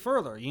bump any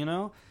further,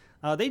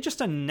 They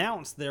just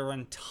announced their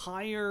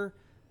entire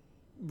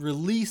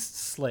released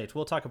slate.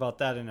 We'll talk about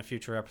that in a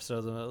future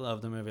episode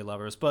of the Movie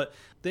Lovers, but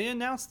they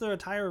announced their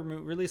entire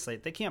release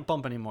slate. They can't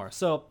bump anymore.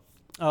 So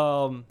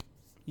I'm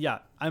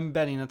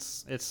betting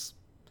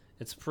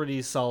it's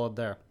pretty solid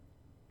there.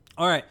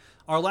 All right,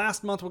 our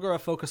last month we're going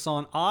to focus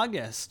on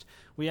August.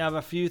 We have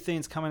a few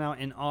things coming out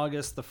in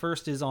August. The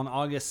first is on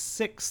August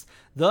 6th,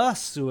 The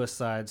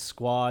Suicide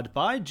Squad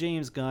by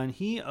James Gunn,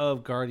 he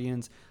of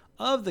Guardians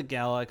of the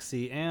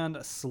Galaxy and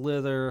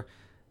Slither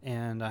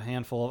and a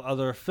handful of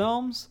other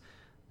films.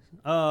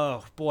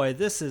 Oh, boy,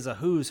 this is a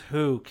who's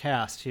who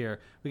cast here.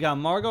 We got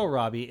Margot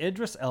Robbie,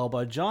 Idris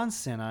Elba, John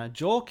Cena,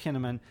 Joel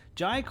Kinnaman,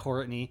 Jai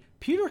Courtney,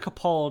 Peter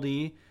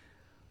Capaldi,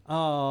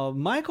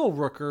 Michael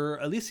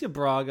Rooker, Alicia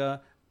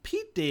Braga,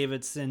 Pete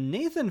Davidson,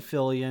 Nathan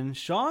Fillion,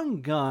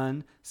 Sean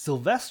Gunn,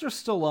 Sylvester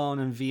Stallone,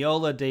 and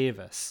Viola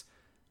Davis.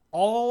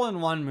 All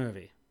in one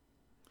movie.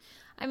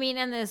 I mean,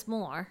 and there's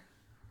more,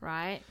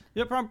 right?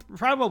 Yeah,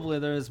 probably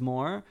there's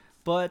more.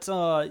 But,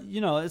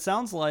 it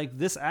sounds like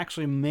this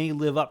actually may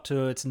live up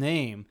to its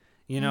name.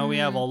 We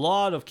have a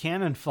lot of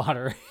cannon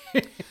fodder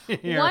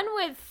here. One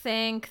would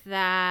think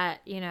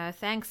that,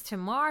 thanks to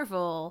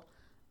Marvel,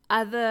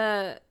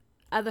 other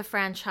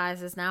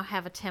franchises now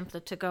have a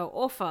template to go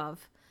off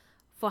of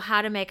for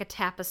how to make a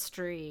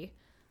tapestry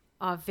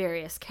of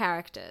various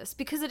characters.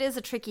 Because it is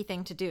a tricky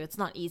thing to do. It's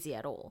not easy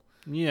at all.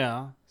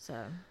 Yeah.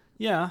 So,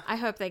 yeah. I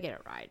hope they get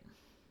it right.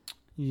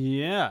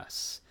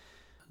 Yes.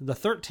 The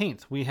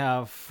 13th, we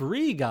have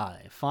Free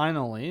Guy,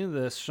 finally.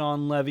 This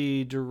Sean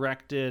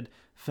Levy-directed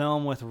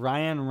film with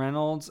Ryan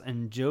Reynolds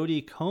and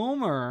Jodie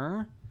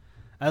Comer,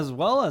 as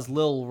well as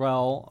Lil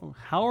Rel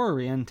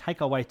Howery and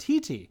Taika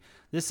Waititi.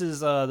 This is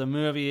the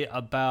movie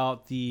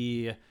about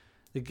the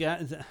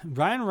guy.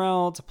 Ryan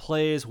Reynolds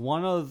plays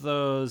one of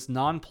those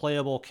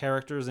non-playable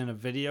characters in a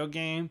video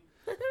game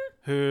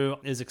who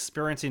is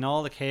experiencing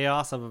all the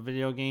chaos of a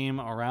video game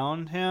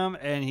around him,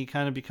 and he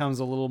kind of becomes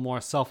a little more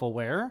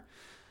self-aware.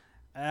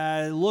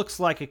 It looks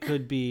like it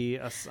could be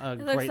a it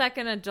looks like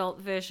an adult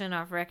version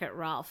of Wreck-It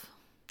Ralph.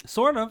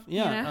 Sort of,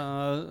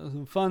 yeah.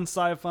 Fun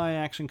sci-fi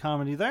action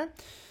comedy there.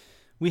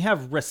 We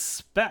have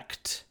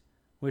Respect,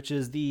 which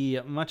is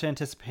the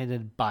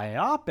much-anticipated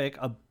biopic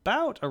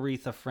about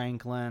Aretha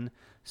Franklin,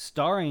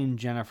 starring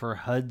Jennifer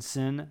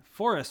Hudson,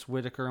 Forrest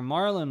Whitaker,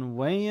 Marlon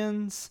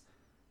Wayans,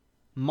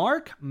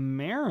 Mark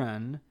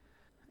Maron,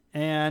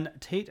 and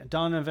Tate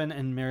Donovan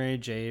and Mary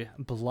J.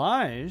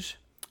 Blige.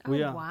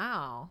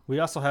 Wow. We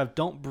also have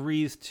Don't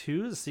Breathe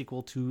 2, the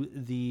sequel to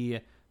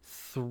the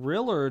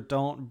thriller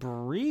Don't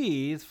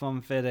Breathe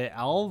from Fede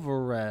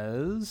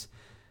Alvarez.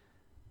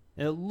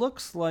 It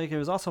looks like it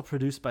was also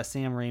produced by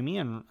Sam Raimi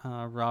and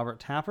Robert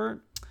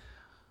Tappert.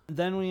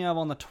 Then we have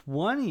on the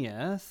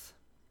 20th,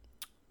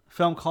 a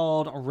film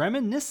called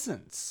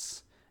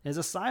Reminiscence. It's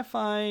a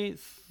sci-fi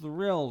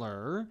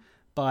thriller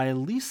by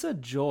Lisa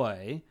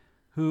Joy,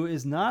 who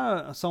is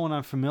not someone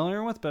I'm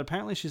familiar with, but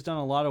apparently she's done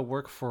a lot of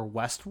work for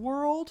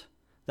Westworld,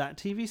 that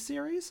TV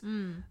series.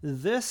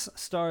 This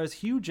stars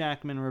Hugh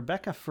Jackman,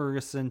 Rebecca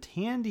Ferguson,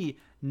 Tandy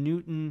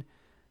Newton,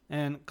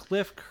 and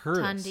Cliff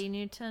Curtis. Tandy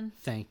Newton.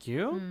 Thank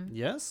you.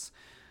 Yes.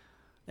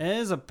 It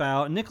is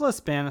about Nicholas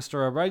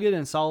Bannister, a rugged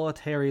and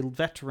solitary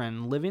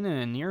veteran living in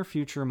a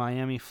near-future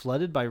Miami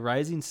flooded by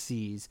rising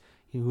seas,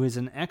 who is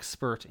an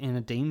expert in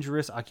a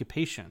dangerous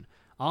occupation,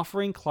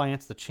 offering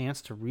clients the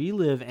chance to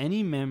relive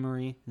any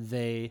memory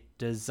they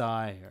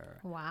desire.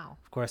 Wow.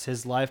 Of course,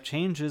 his life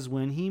changes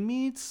when he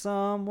meets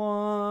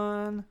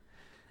someone.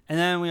 And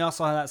then we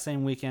also have that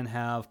same weekend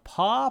have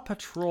Paw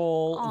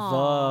Patrol,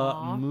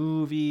 the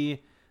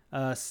movie,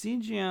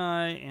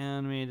 CGI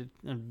animated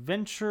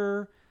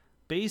adventure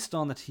based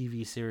on the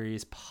TV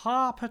series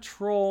Paw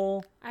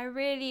Patrol. I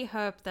really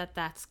hope that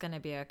that's going to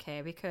be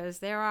okay, because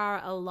there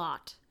are a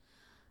lot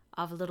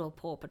of little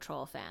Paw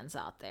Patrol fans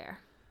out there.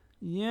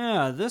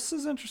 Yeah, this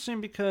is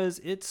interesting because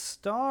it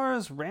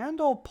stars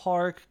Randall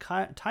Park,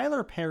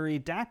 Tyler Perry,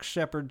 Dax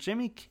Shepard,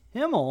 Jimmy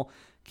Kimmel,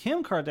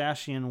 Kim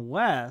Kardashian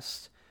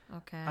West.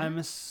 Okay. I'm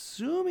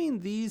assuming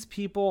these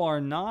people are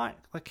not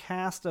the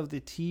cast of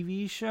the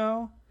TV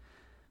show.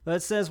 But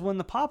it says, when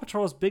the Paw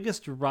Patrol's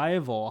biggest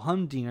rival,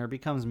 Humdinger,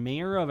 becomes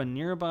mayor of a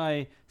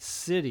nearby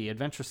city,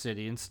 Adventure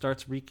City, and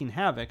starts wreaking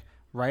havoc,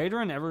 Ryder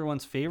and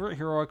everyone's favorite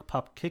heroic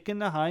pup kick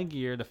into high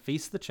gear to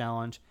face the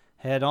challenge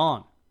head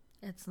on.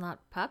 It's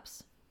not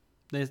pups?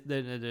 They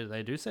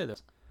do say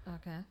this.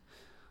 Okay.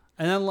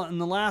 And then in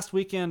the last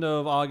weekend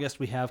of August,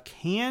 we have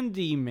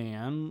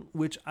Candyman,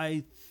 which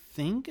I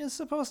think is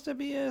supposed to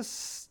be a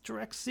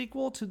direct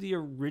sequel to the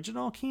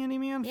original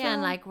Candyman film.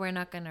 Yeah, and we're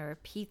not going to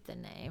repeat the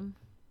name.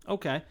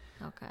 Okay.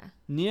 Okay.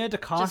 Nia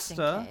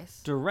DaCosta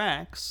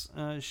directs.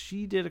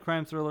 She did a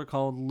crime thriller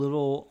called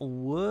Little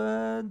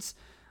Woods.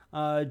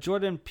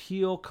 Jordan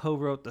Peele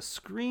co-wrote the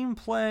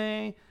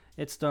screenplay.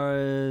 It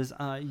stars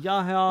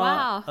Yahya.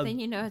 Wow, then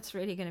you know it's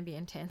really going to be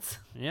intense.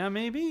 Yeah,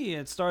 maybe.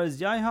 It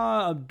stars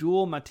Yahya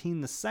Abdul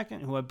Mateen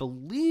II, who I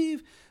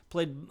believe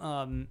played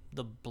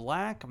the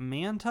Black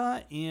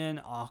Manta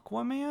in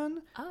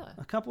Aquaman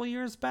a couple of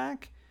years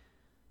back.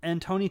 And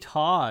Tony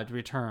Todd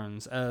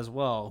returns as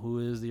well, who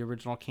is the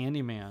original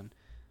Candyman.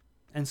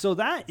 And so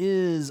that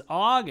is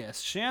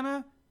August.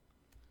 Shanna,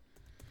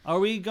 are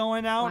we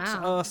going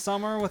out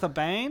summer with a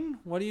bang?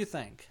 What do you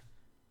think?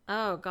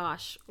 Oh,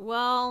 gosh.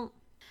 Well,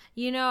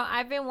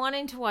 I've been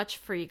wanting to watch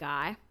Free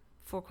Guy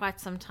for quite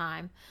some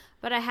time.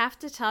 But I have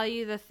to tell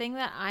you, the thing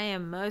that I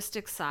am most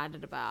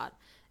excited about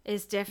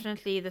is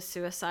definitely the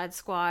Suicide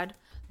Squad.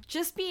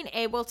 Just being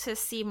able to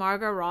see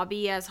Margot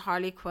Robbie as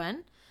Harley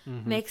Quinn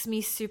makes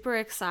me super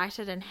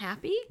excited and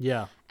happy.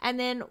 Yeah. And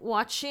then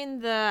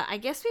watching I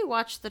guess we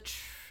watched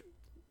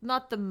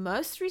not the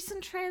most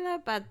recent trailer,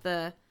 but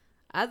the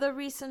other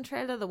recent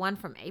trailer, the one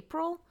from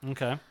April.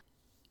 Okay.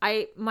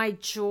 My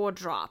jaw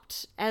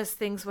dropped as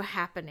things were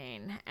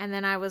happening, and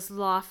then I was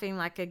laughing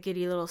like a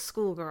giddy little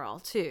schoolgirl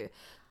too.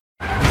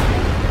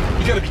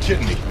 You gotta be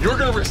kidding me. You're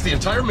gonna risk the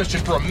entire mission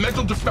for a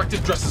mental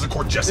defective dressed as a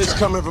court jester. It's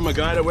coming from a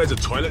guy that wears a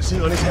toilet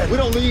seat on his head. We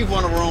don't leave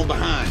one of our own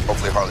behind.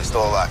 Hopefully Harley's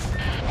still alive.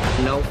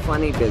 No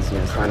funny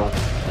business, Colonel.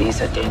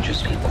 These are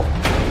dangerous people.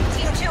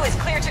 Team 2 is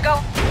clear to go.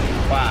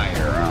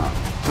 Fire up.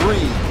 3,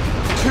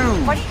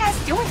 2. What are you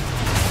guys doing?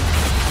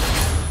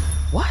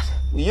 What?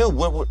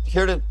 We're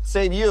here to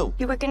save you.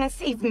 You were gonna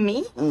save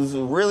me? It was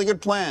a really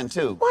good plan,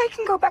 too. Well, I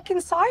can go back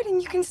inside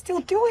and you can still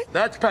do it.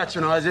 That's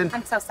patronizing.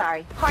 I'm so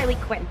sorry. Harley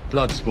Quinn.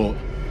 Blood sport.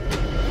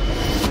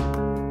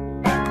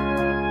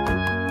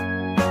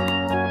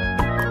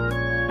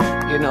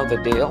 You know the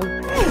deal.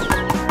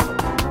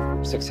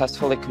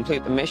 Successfully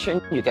complete the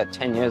mission, you get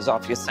 10 years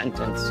off your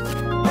sentence.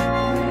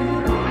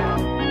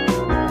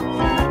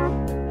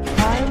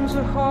 Times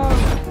are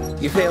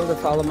hard. You fail to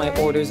follow my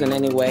orders in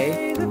any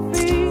way,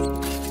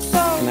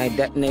 and I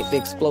detonate the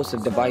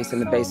explosive device in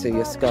the base of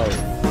your skull.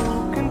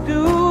 Can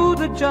do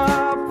the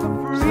job for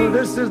free. So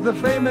this is the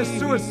famous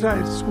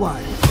Suicide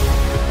Squad.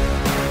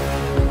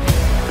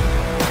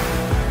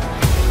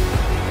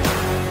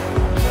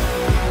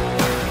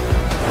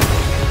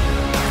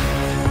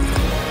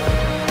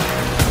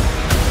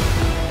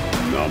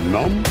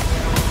 Nom?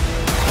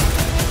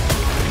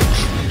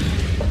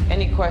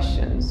 Any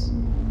questions?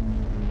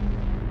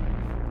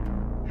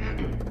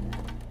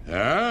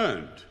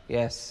 And?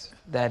 Yes,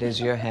 that is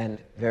your hand.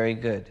 Very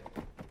good.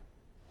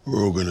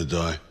 We're all gonna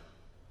die.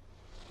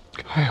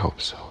 I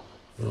hope so.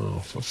 Oh,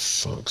 for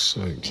fuck's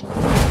sake.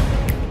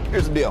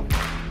 Here's the deal.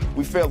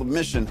 We fail the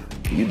mission,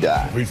 you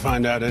die. If we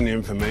find out any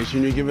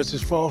information you give us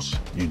is false,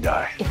 you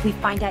die. If we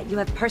find out you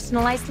have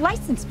personalized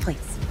license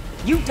plates,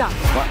 you die.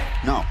 What?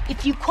 No.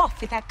 If you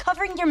cough without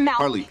covering your mouth.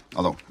 Harley,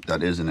 although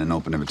that isn't an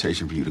open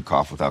invitation for you to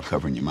cough without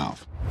covering your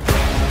mouth.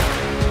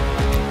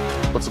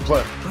 What's the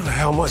plan? How the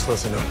hell am I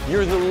supposed to know?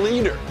 You're the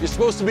leader. You're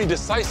supposed to be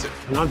decisive.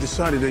 And I've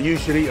decided that you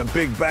should eat a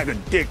big bag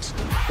of dicks.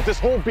 If this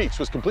whole beach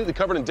was completely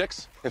covered in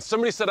dicks, and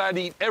somebody said I'd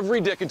eat every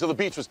dick until the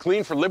beach was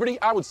clean for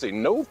liberty, I would say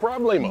no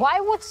problemo.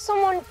 Why would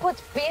someone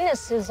put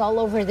penises all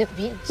over the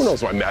beach? Who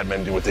knows why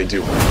madmen do what they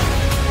do?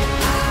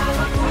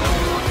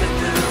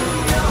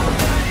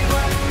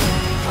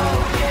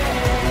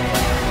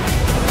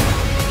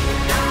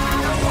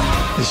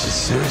 This is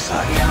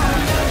suicide.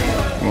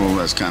 Well,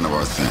 that's kind of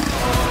our thing.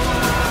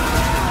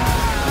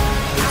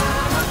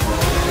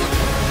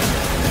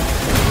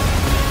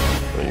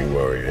 Don't you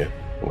worry, eh?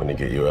 I'm gonna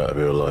get you out of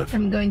here alive.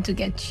 I'm going to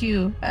get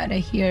you out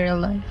of here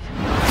alive.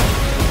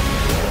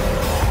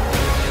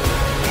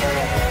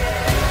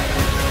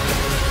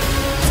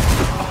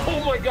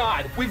 Oh my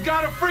God! We've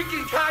got a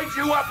freaking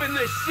kaiju up in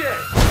this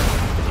shit!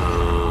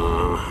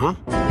 Uh-huh.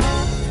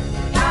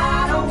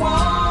 I don't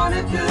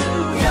wanna do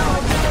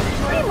your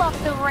We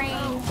love the rain.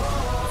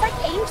 It's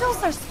like angels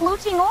are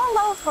smooching all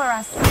over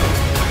us.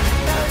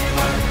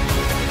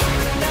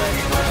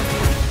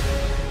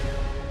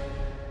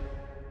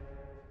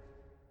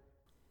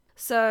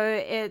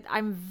 So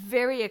I'm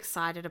very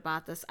excited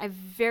about this. I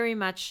very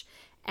much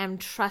am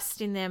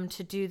trusting them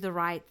to do the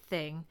right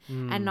thing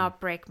and not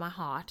break my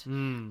heart.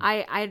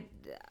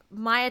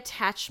 My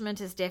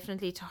attachment is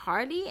definitely to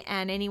Harley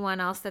and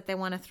anyone else that they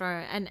want to throw,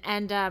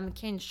 and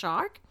Ken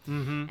Shark,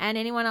 and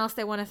anyone else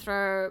they want to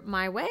throw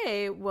my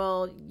way.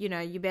 Well,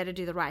 you better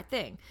do the right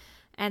thing,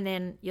 and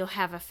then you'll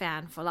have a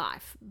fan for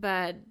life.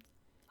 But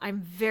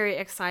I'm very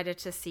excited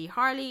to see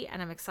Harley,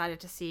 and I'm excited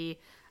to see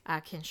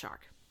Ken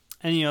Shark.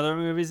 Any other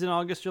movies in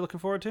August you're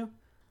looking forward to?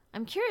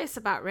 I'm curious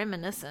about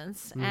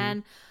Reminiscence,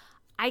 and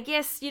I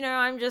guess,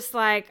 I'm just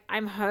like,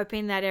 I'm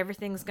hoping that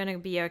everything's going to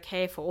be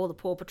okay for all the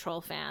Paw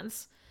Patrol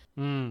fans.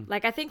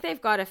 Like, I think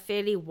they've got a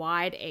fairly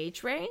wide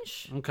age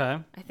range. Okay.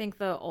 I think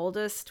the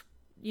oldest,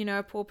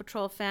 Paw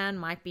Patrol fan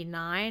might be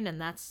 9,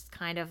 and that's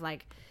kind of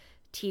like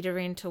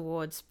teetering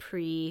towards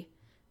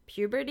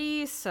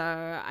pre-puberty,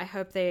 so I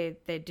hope they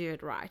do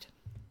it right.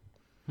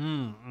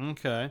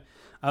 Okay.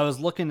 I was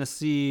looking to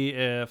see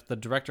if the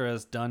director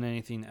has done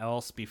anything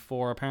else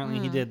before. Apparently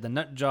he did The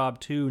Nut Job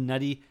 2,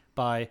 Nutty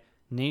by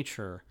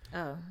Nature.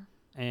 Oh.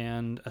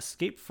 And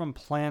Escape from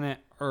Planet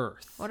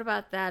Earth. What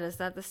about that? Is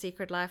that The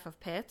Secret Life of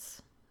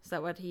Pets? Is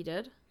that what he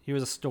did? He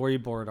was a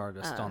storyboard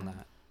artist on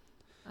that.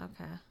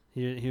 Okay.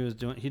 He's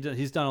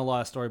done a lot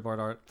of storyboard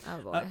art. Oh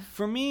boy.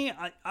 For me,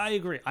 I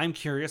agree. I'm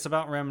curious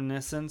about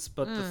Reminiscence,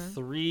 but the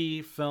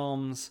 3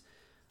 films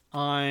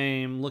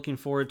I'm looking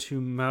forward to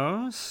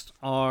most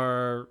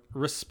are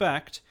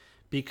Respect,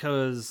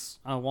 because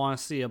I want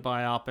to see a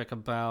biopic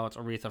about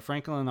Aretha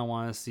Franklin. I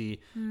want to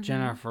see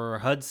Jennifer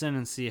Hudson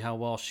and see how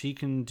well she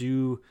can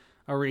do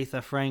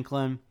Aretha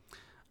Franklin.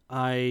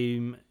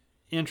 I'm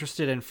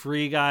interested in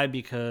Free Guy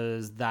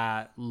because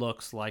that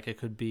looks like it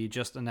could be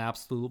just an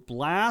absolute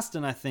blast,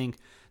 and I think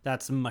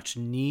that's much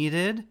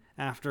needed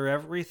after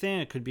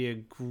everything. It could be a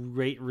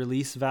great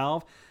release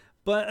valve,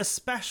 but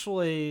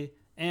especially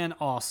and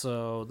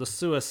also the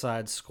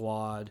Suicide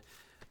Squad.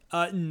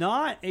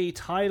 Not a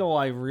title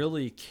I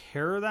really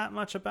care that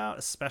much about,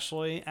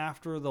 especially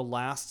after the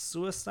last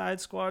Suicide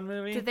Squad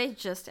movie. Did they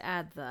just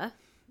add the?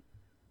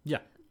 Yeah.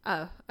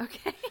 Oh,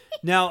 okay.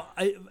 Now,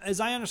 as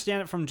I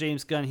understand it from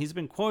James Gunn, he's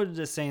been quoted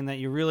as saying that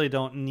you really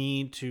don't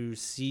need to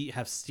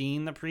have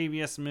seen the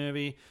previous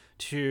movie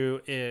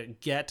to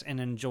get and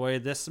enjoy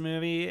this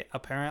movie.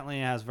 Apparently,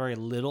 it has very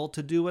little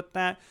to do with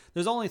that.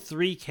 There's only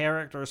 3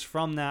 characters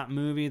from that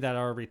movie that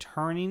are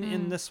returning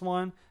in this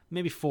one.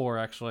 Maybe 4,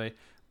 actually.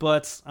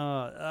 But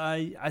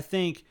I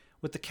think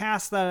with the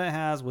cast that it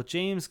has, with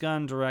James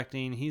Gunn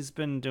directing, he's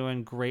been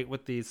doing great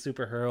with these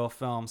superhero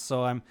films.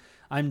 So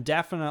I'm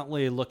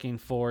definitely looking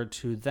forward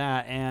to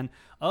that. And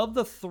of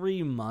the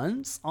 3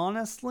 months,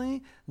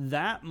 honestly,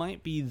 that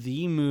might be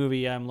the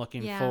movie I'm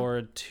looking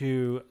forward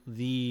to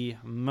the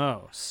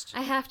most.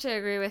 I have to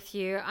agree with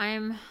you.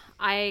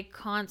 I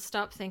can't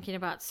stop thinking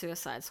about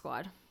Suicide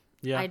Squad.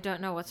 Yeah. I don't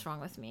know what's wrong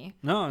with me.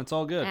 No, it's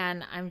all good.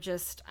 And I'm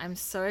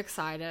so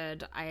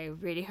excited. I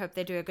really hope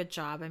they do a good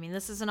job. I mean,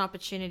 this is an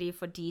opportunity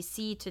for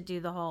DC to do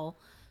the whole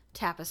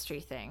tapestry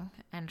thing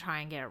and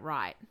try and get it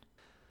right.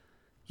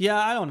 Yeah,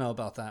 I don't know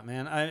about that,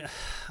 man.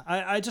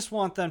 I just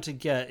want them to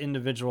get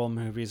individual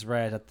movies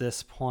right at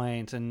this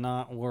point and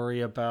not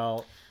worry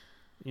about,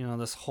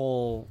 this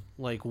whole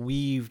like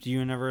weaved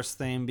universe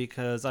thing,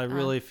 because I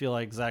really feel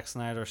like Zack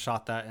Snyder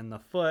shot that in the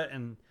foot,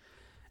 and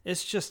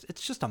it's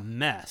just a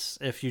mess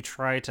if you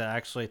try to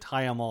actually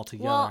tie them all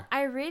together. Well,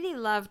 I really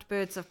loved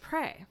Birds of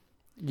Prey.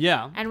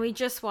 Yeah. And we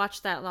just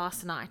watched that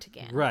last night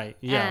again. Right,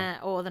 yeah.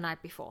 Or the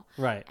night before.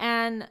 Right.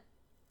 And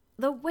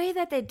the way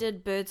that they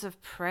did Birds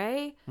of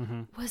Prey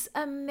was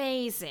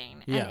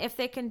amazing. Yeah. And if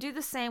they can do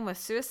the same with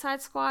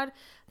Suicide Squad,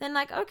 then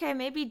okay,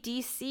 maybe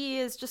DC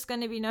is just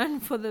going to be known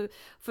for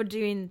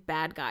doing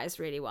bad guys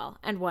really well.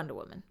 And Wonder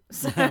Woman.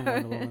 So.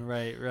 Wonder Woman,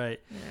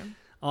 right. Yeah.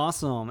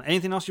 Awesome.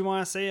 Anything else you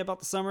want to say about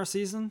the summer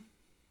season?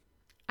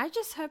 I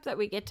just hope that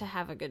we get to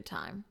have a good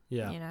time.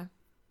 Yeah.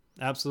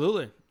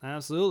 Absolutely.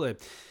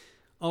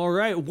 All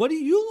right. What are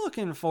you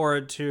looking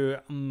forward to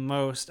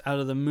most out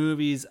of the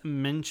movies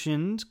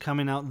mentioned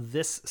coming out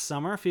this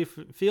summer?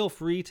 Feel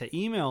free to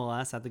email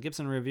us at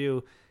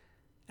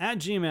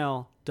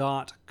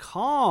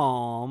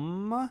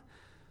thegibsonreview@gmail.com.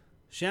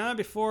 Shanna,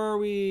 before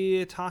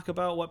we talk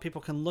about what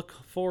people can look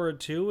forward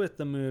to with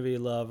the movie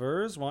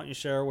lovers, why don't you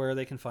share where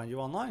they can find you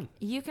online?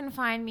 You can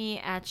find me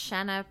at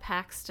Shanna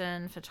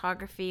Paxton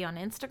Photography on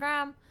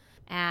Instagram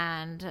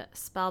and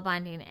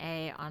Spellbinding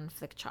A on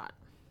Flickchart.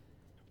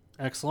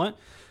 Excellent.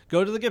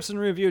 Go to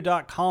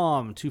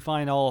thegibsonreview.com to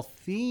find all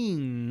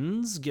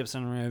things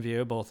Gibson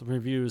Review, both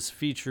reviews,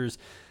 features,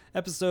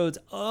 episodes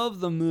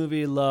of the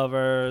movie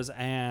lovers,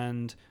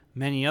 and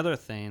many other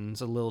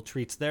things, little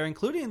treats there,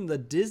 including the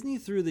Disney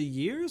Through the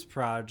Years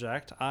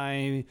project.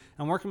 I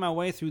am working my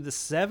way through the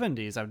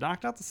 70s. I've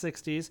knocked out the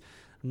 60s,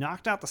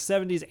 knocked out the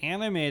 70s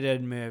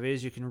animated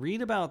movies. You can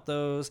read about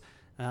those,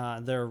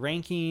 their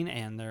ranking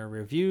and their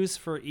reviews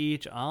for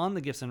each on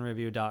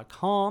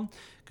thegibsonreview.com.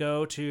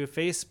 Go to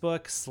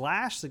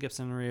Facebook / The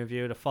Gibson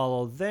Review to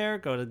follow there.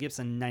 Go to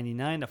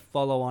Gibson99 to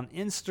follow on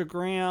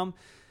Instagram.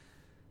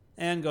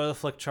 And go to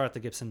the Flickchart, the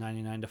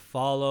Gibson99, to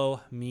follow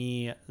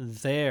me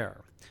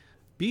there.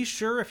 Be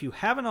sure, if you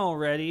haven't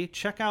already,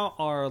 check out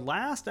our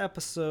last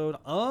episode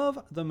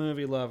of The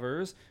Movie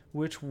Lovers,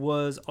 which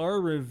was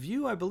our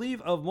review, I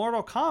believe, of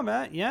Mortal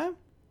Kombat, yeah?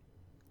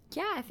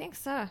 Yeah, I think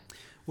so.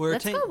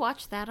 Let's go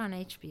watch that on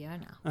HBO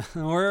now.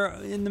 We're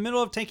in the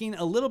middle of taking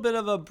a little bit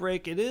of a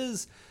break. It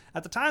is,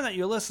 at the time that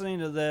you're listening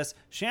to this,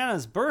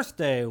 Shanna's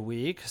birthday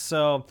week,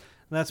 so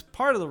that's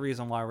part of the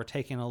reason why we're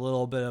taking a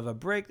little bit of a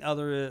break.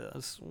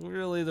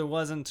 Really, there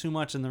wasn't too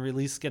much in the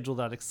release schedule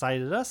that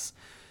excited us.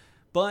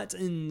 But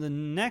in the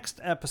next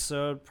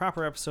episode,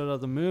 proper episode of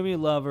The Movie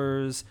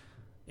Lovers,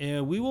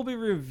 we will be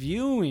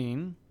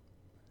reviewing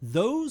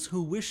Those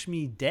Who Wish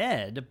Me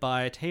Dead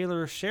by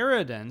Taylor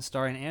Sheridan,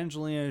 starring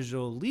Angelina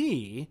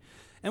Jolie.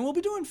 And we'll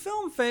be doing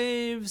Film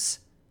Faves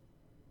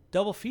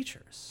double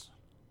features.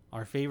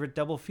 Our favorite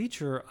double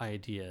feature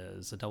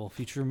ideas, the double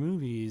feature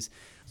movies.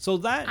 So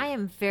that I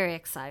am very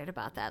excited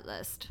about that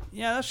list.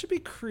 Yeah, that should be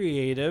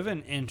creative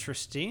and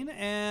interesting.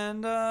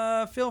 And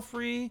feel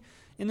free,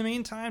 in the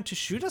meantime, to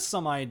shoot us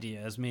some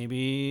ideas.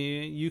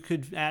 Maybe you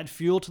could add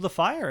fuel to the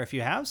fire if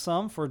you have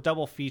some for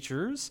double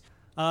features.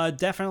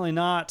 Definitely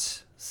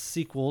not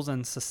sequels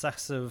and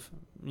successive,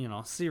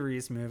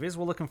 series movies.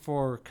 We're looking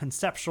for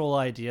conceptual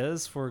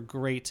ideas for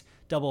great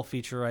double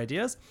feature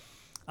ideas.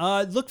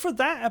 Look for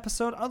that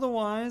episode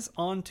otherwise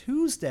on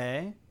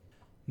Tuesday,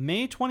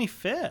 May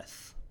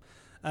 25th.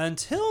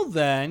 Until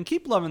then,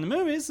 keep loving the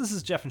movies. This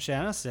is Jeff and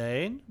Shanna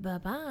saying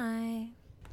bye-bye.